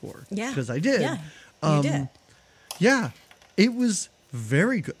before. Yeah. Because I did. Yeah, you did. Yeah. It was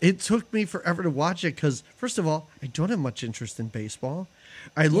very good. It took me forever to watch it because, first of all, I don't have much interest in baseball.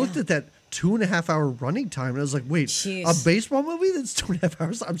 I looked at that 2.5 hour running time and I was like, wait, a baseball movie that's 2.5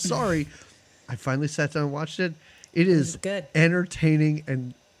 hours? I'm sorry. I finally sat down and watched it. It is good, entertaining,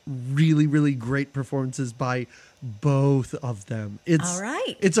 and really, really great performances by both of them. It's all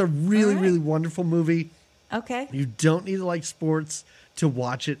right. It's a really, really wonderful movie. Okay. You don't need to like sports to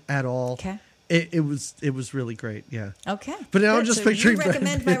watch it at all. Okay. It was really great, yeah. Okay. But now I'm just picturing you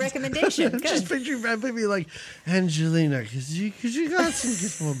recommend my recommendation. I'm just picturing Brad Pitt like, Angelina, could you get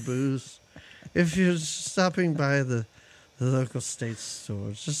some more booze? If you're stopping by the local state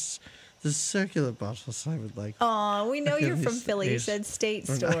store, just the circular bottles I would like. Oh, we know you're from Philly. You said state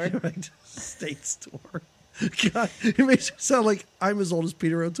store. Right. State store. God, it makes it sound like I'm as old as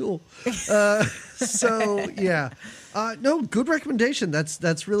Peter O'Toole. So yeah, no, good recommendation.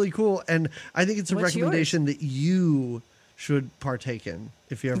 That's really cool, and I think it's a recommendation that you should partake in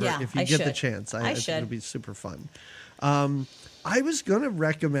if you get the chance. I think it'll be super fun. I was going to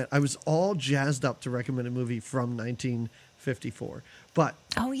recommend. I was all jazzed up to recommend a movie from 1954, but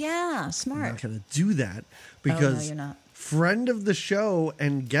oh yeah, smart. I'm not going to do that because no, you're not. Friend of the show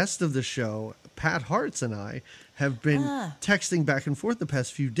and guest of the show, Pat Hartz, and I have been texting back and forth the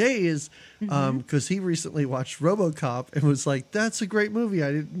past few days because he recently watched RoboCop and was like, "That's a great movie.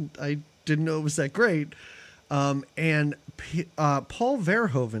 I didn't know it was that great." And Paul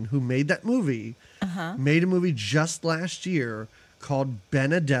Verhoeven, who made that movie, made a movie just last year called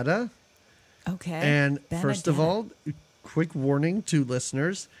Benedetta. Okay. And first of all, quick warning to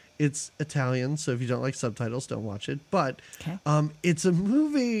listeners. It's Italian, so if you don't like subtitles, don't watch it. But it's a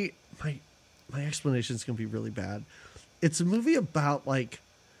movie. My explanation is going to be really bad. It's a movie about like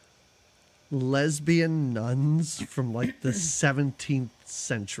lesbian nuns from like the 17th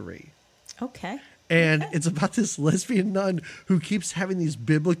century. Okay. And it's about this lesbian nun who keeps having these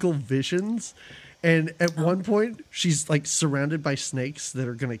biblical visions. And at one point, she's like surrounded by snakes that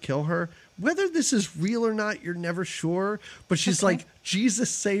are going to kill her. Whether this is real or not, you're never sure. But she's like, Jesus,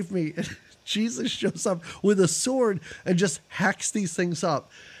 save me. And Jesus shows up with a sword and just hacks these things up.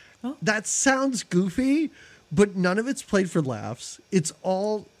 Oh. That sounds goofy, but none of it's played for laughs. It's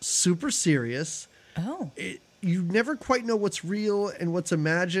all super serious. Oh. You never quite know what's real and what's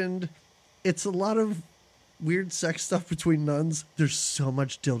imagined. It's a lot of weird sex stuff between nuns. There's so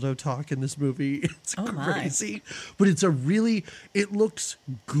much dildo talk in this movie. It's crazy. But it looks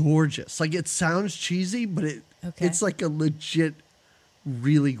gorgeous. Like, it sounds cheesy, but it's like a legit,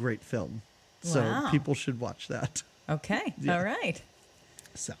 really great film. So people should watch that. Okay. Yeah. All right.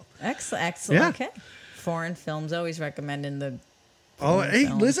 So excellent. Yeah. Okay. Foreign films, always recommend in the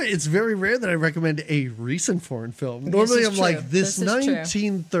hey, listen, it's very rare that I recommend a recent foreign film. Normally I'm like, this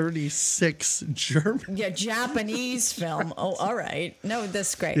 1936 German. Yeah, Japanese film. Oh, all right. No,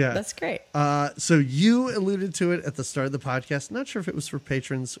 that's great. Yeah. That's great. So you alluded to it at the start of the podcast. Not sure if it was for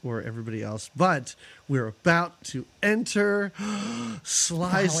patrons or everybody else, but we're about to enter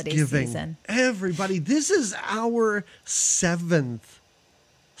Sly's Giving. Season. Everybody, this is our 7th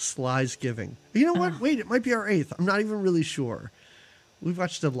Sly's Giving. You know what? Wait, it might be our 8th. I'm not even really sure. We've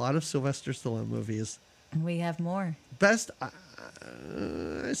watched a lot of Sylvester Stallone movies. We have more. Best, I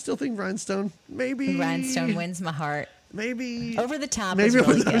still think Rhinestone. Maybe Rhinestone wins my heart. Maybe Over the Top. Maybe was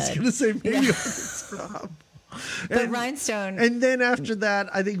really I was going to say maybe Over the Top. But Rhinestone. And then after that,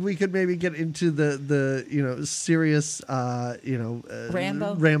 I think we could maybe get into the serious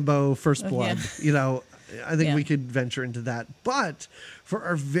Rambo First Blood. Yeah. I think we could venture into that. But for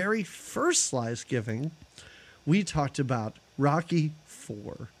our very first Sly's Giving, we talked about Rocky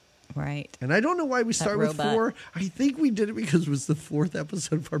 4. Right. And I don't know why we started with 4. I think we did it because it was the 4th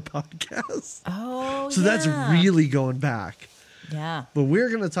episode of our podcast. Oh, so that's really going back. Yeah. But we're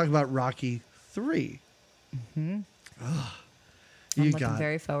going to talk about Rocky 3. Mm-hmm. I'm looking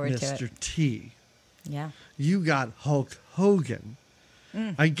very forward to it. Mr. T. Yeah. You got Hulk Hogan.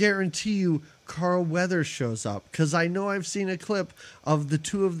 I guarantee you Carl Weathers shows up because I know I've seen a clip of the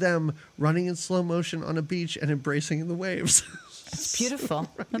two of them running in slow motion on a beach and embracing in the waves. It's beautiful.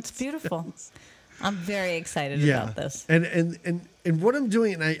 That's beautiful. I'm very excited about this. And what I'm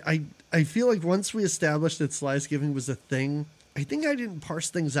doing, and I feel like once we established that Sly's Giving was a thing, I think I didn't parse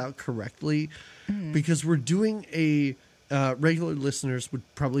things out correctly because we're doing a regular listeners would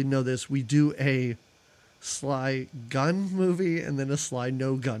probably know this. We do a Sly gun movie and then a Sly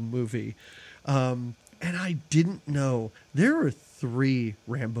no gun movie. And I didn't know there were 3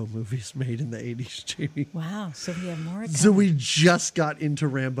 Rambo movies made in the 80s, Jamie. Wow. So we have more coming. So we just got into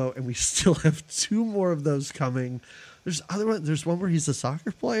Rambo and we still have 2 more of those coming. There's other one. There's one where he's a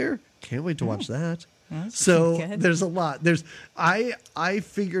soccer player. Can't wait to watch that. So there's a lot. I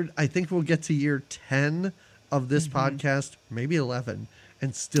figured, I think we'll get to year 10 of this podcast, maybe 11.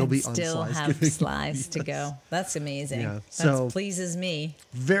 And still be on Sly's Giving. Still have Sly's to go. That's amazing. Yeah. That pleases me.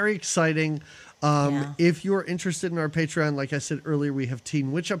 Very exciting. If you're interested in our Patreon, like I said earlier, we have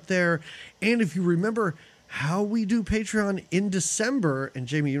Teen Witch up there. And if you remember how we do Patreon in December, and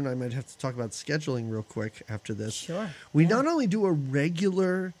Jamie, you and I might have to talk about scheduling real quick after this. Sure. We not only do a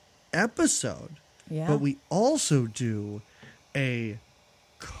regular episode, but we also do a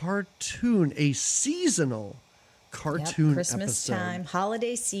cartoon, a seasonal cartoon Christmas episode. time,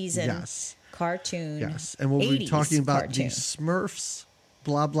 holiday season, cartoon. Yes, and we'll be talking about the Smurfs,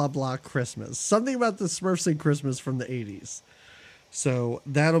 blah, blah, blah, Christmas. Something about the Smurfs and Christmas from the 80s. So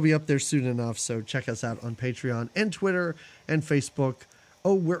that'll be up there soon enough. So check us out on Patreon and Twitter and Facebook.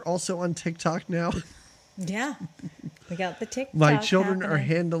 Oh, we're also on TikTok now. Yeah, we got the TikTok. My children are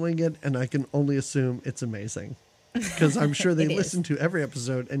handling it, and I can only assume it's amazing. because I'm sure they listen to every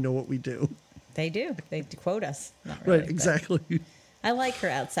episode and know what we do. They do. They quote us. Not really, right, exactly. I like her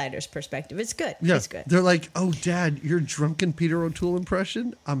outsider's perspective. It's good. Yeah, it's good. They're like, oh, Dad, your drunken Peter O'Toole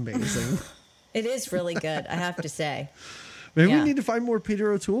impression? Amazing. It is really good, I have to say. Maybe we need to find more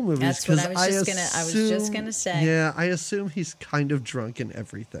Peter O'Toole movies. That's what I was just gonna say. Yeah, I assume he's kind of drunk in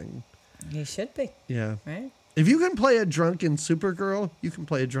everything. He should be. Yeah. Right? If you can play a drunk in Supergirl, you can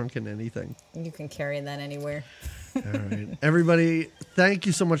play a drunk in anything. You can carry that anywhere. All right. Everybody, thank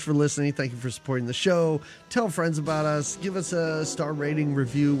you so much for listening. Thank you for supporting the show. Tell friends about us. Give us a star rating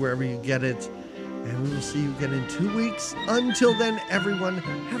review wherever you get it. And we will see you again in 2 weeks. Until then, everyone,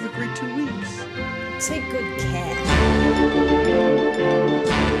 have a great 2 weeks. Take good care.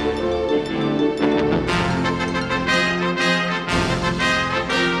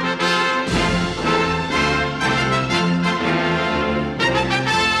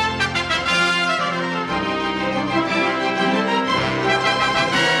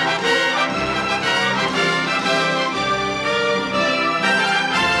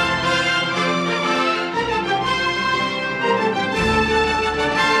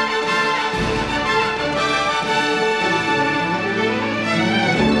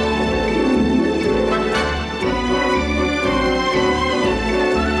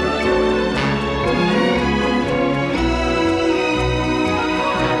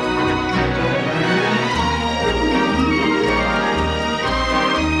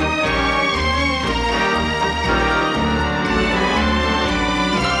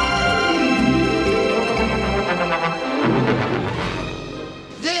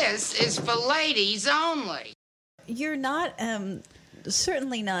 Ladies only. You're not,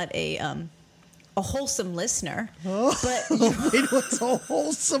 certainly not a wholesome listener. Oh, but wait, what's a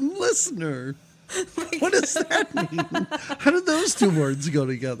wholesome listener? What does that mean? How do those two words go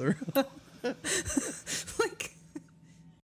together?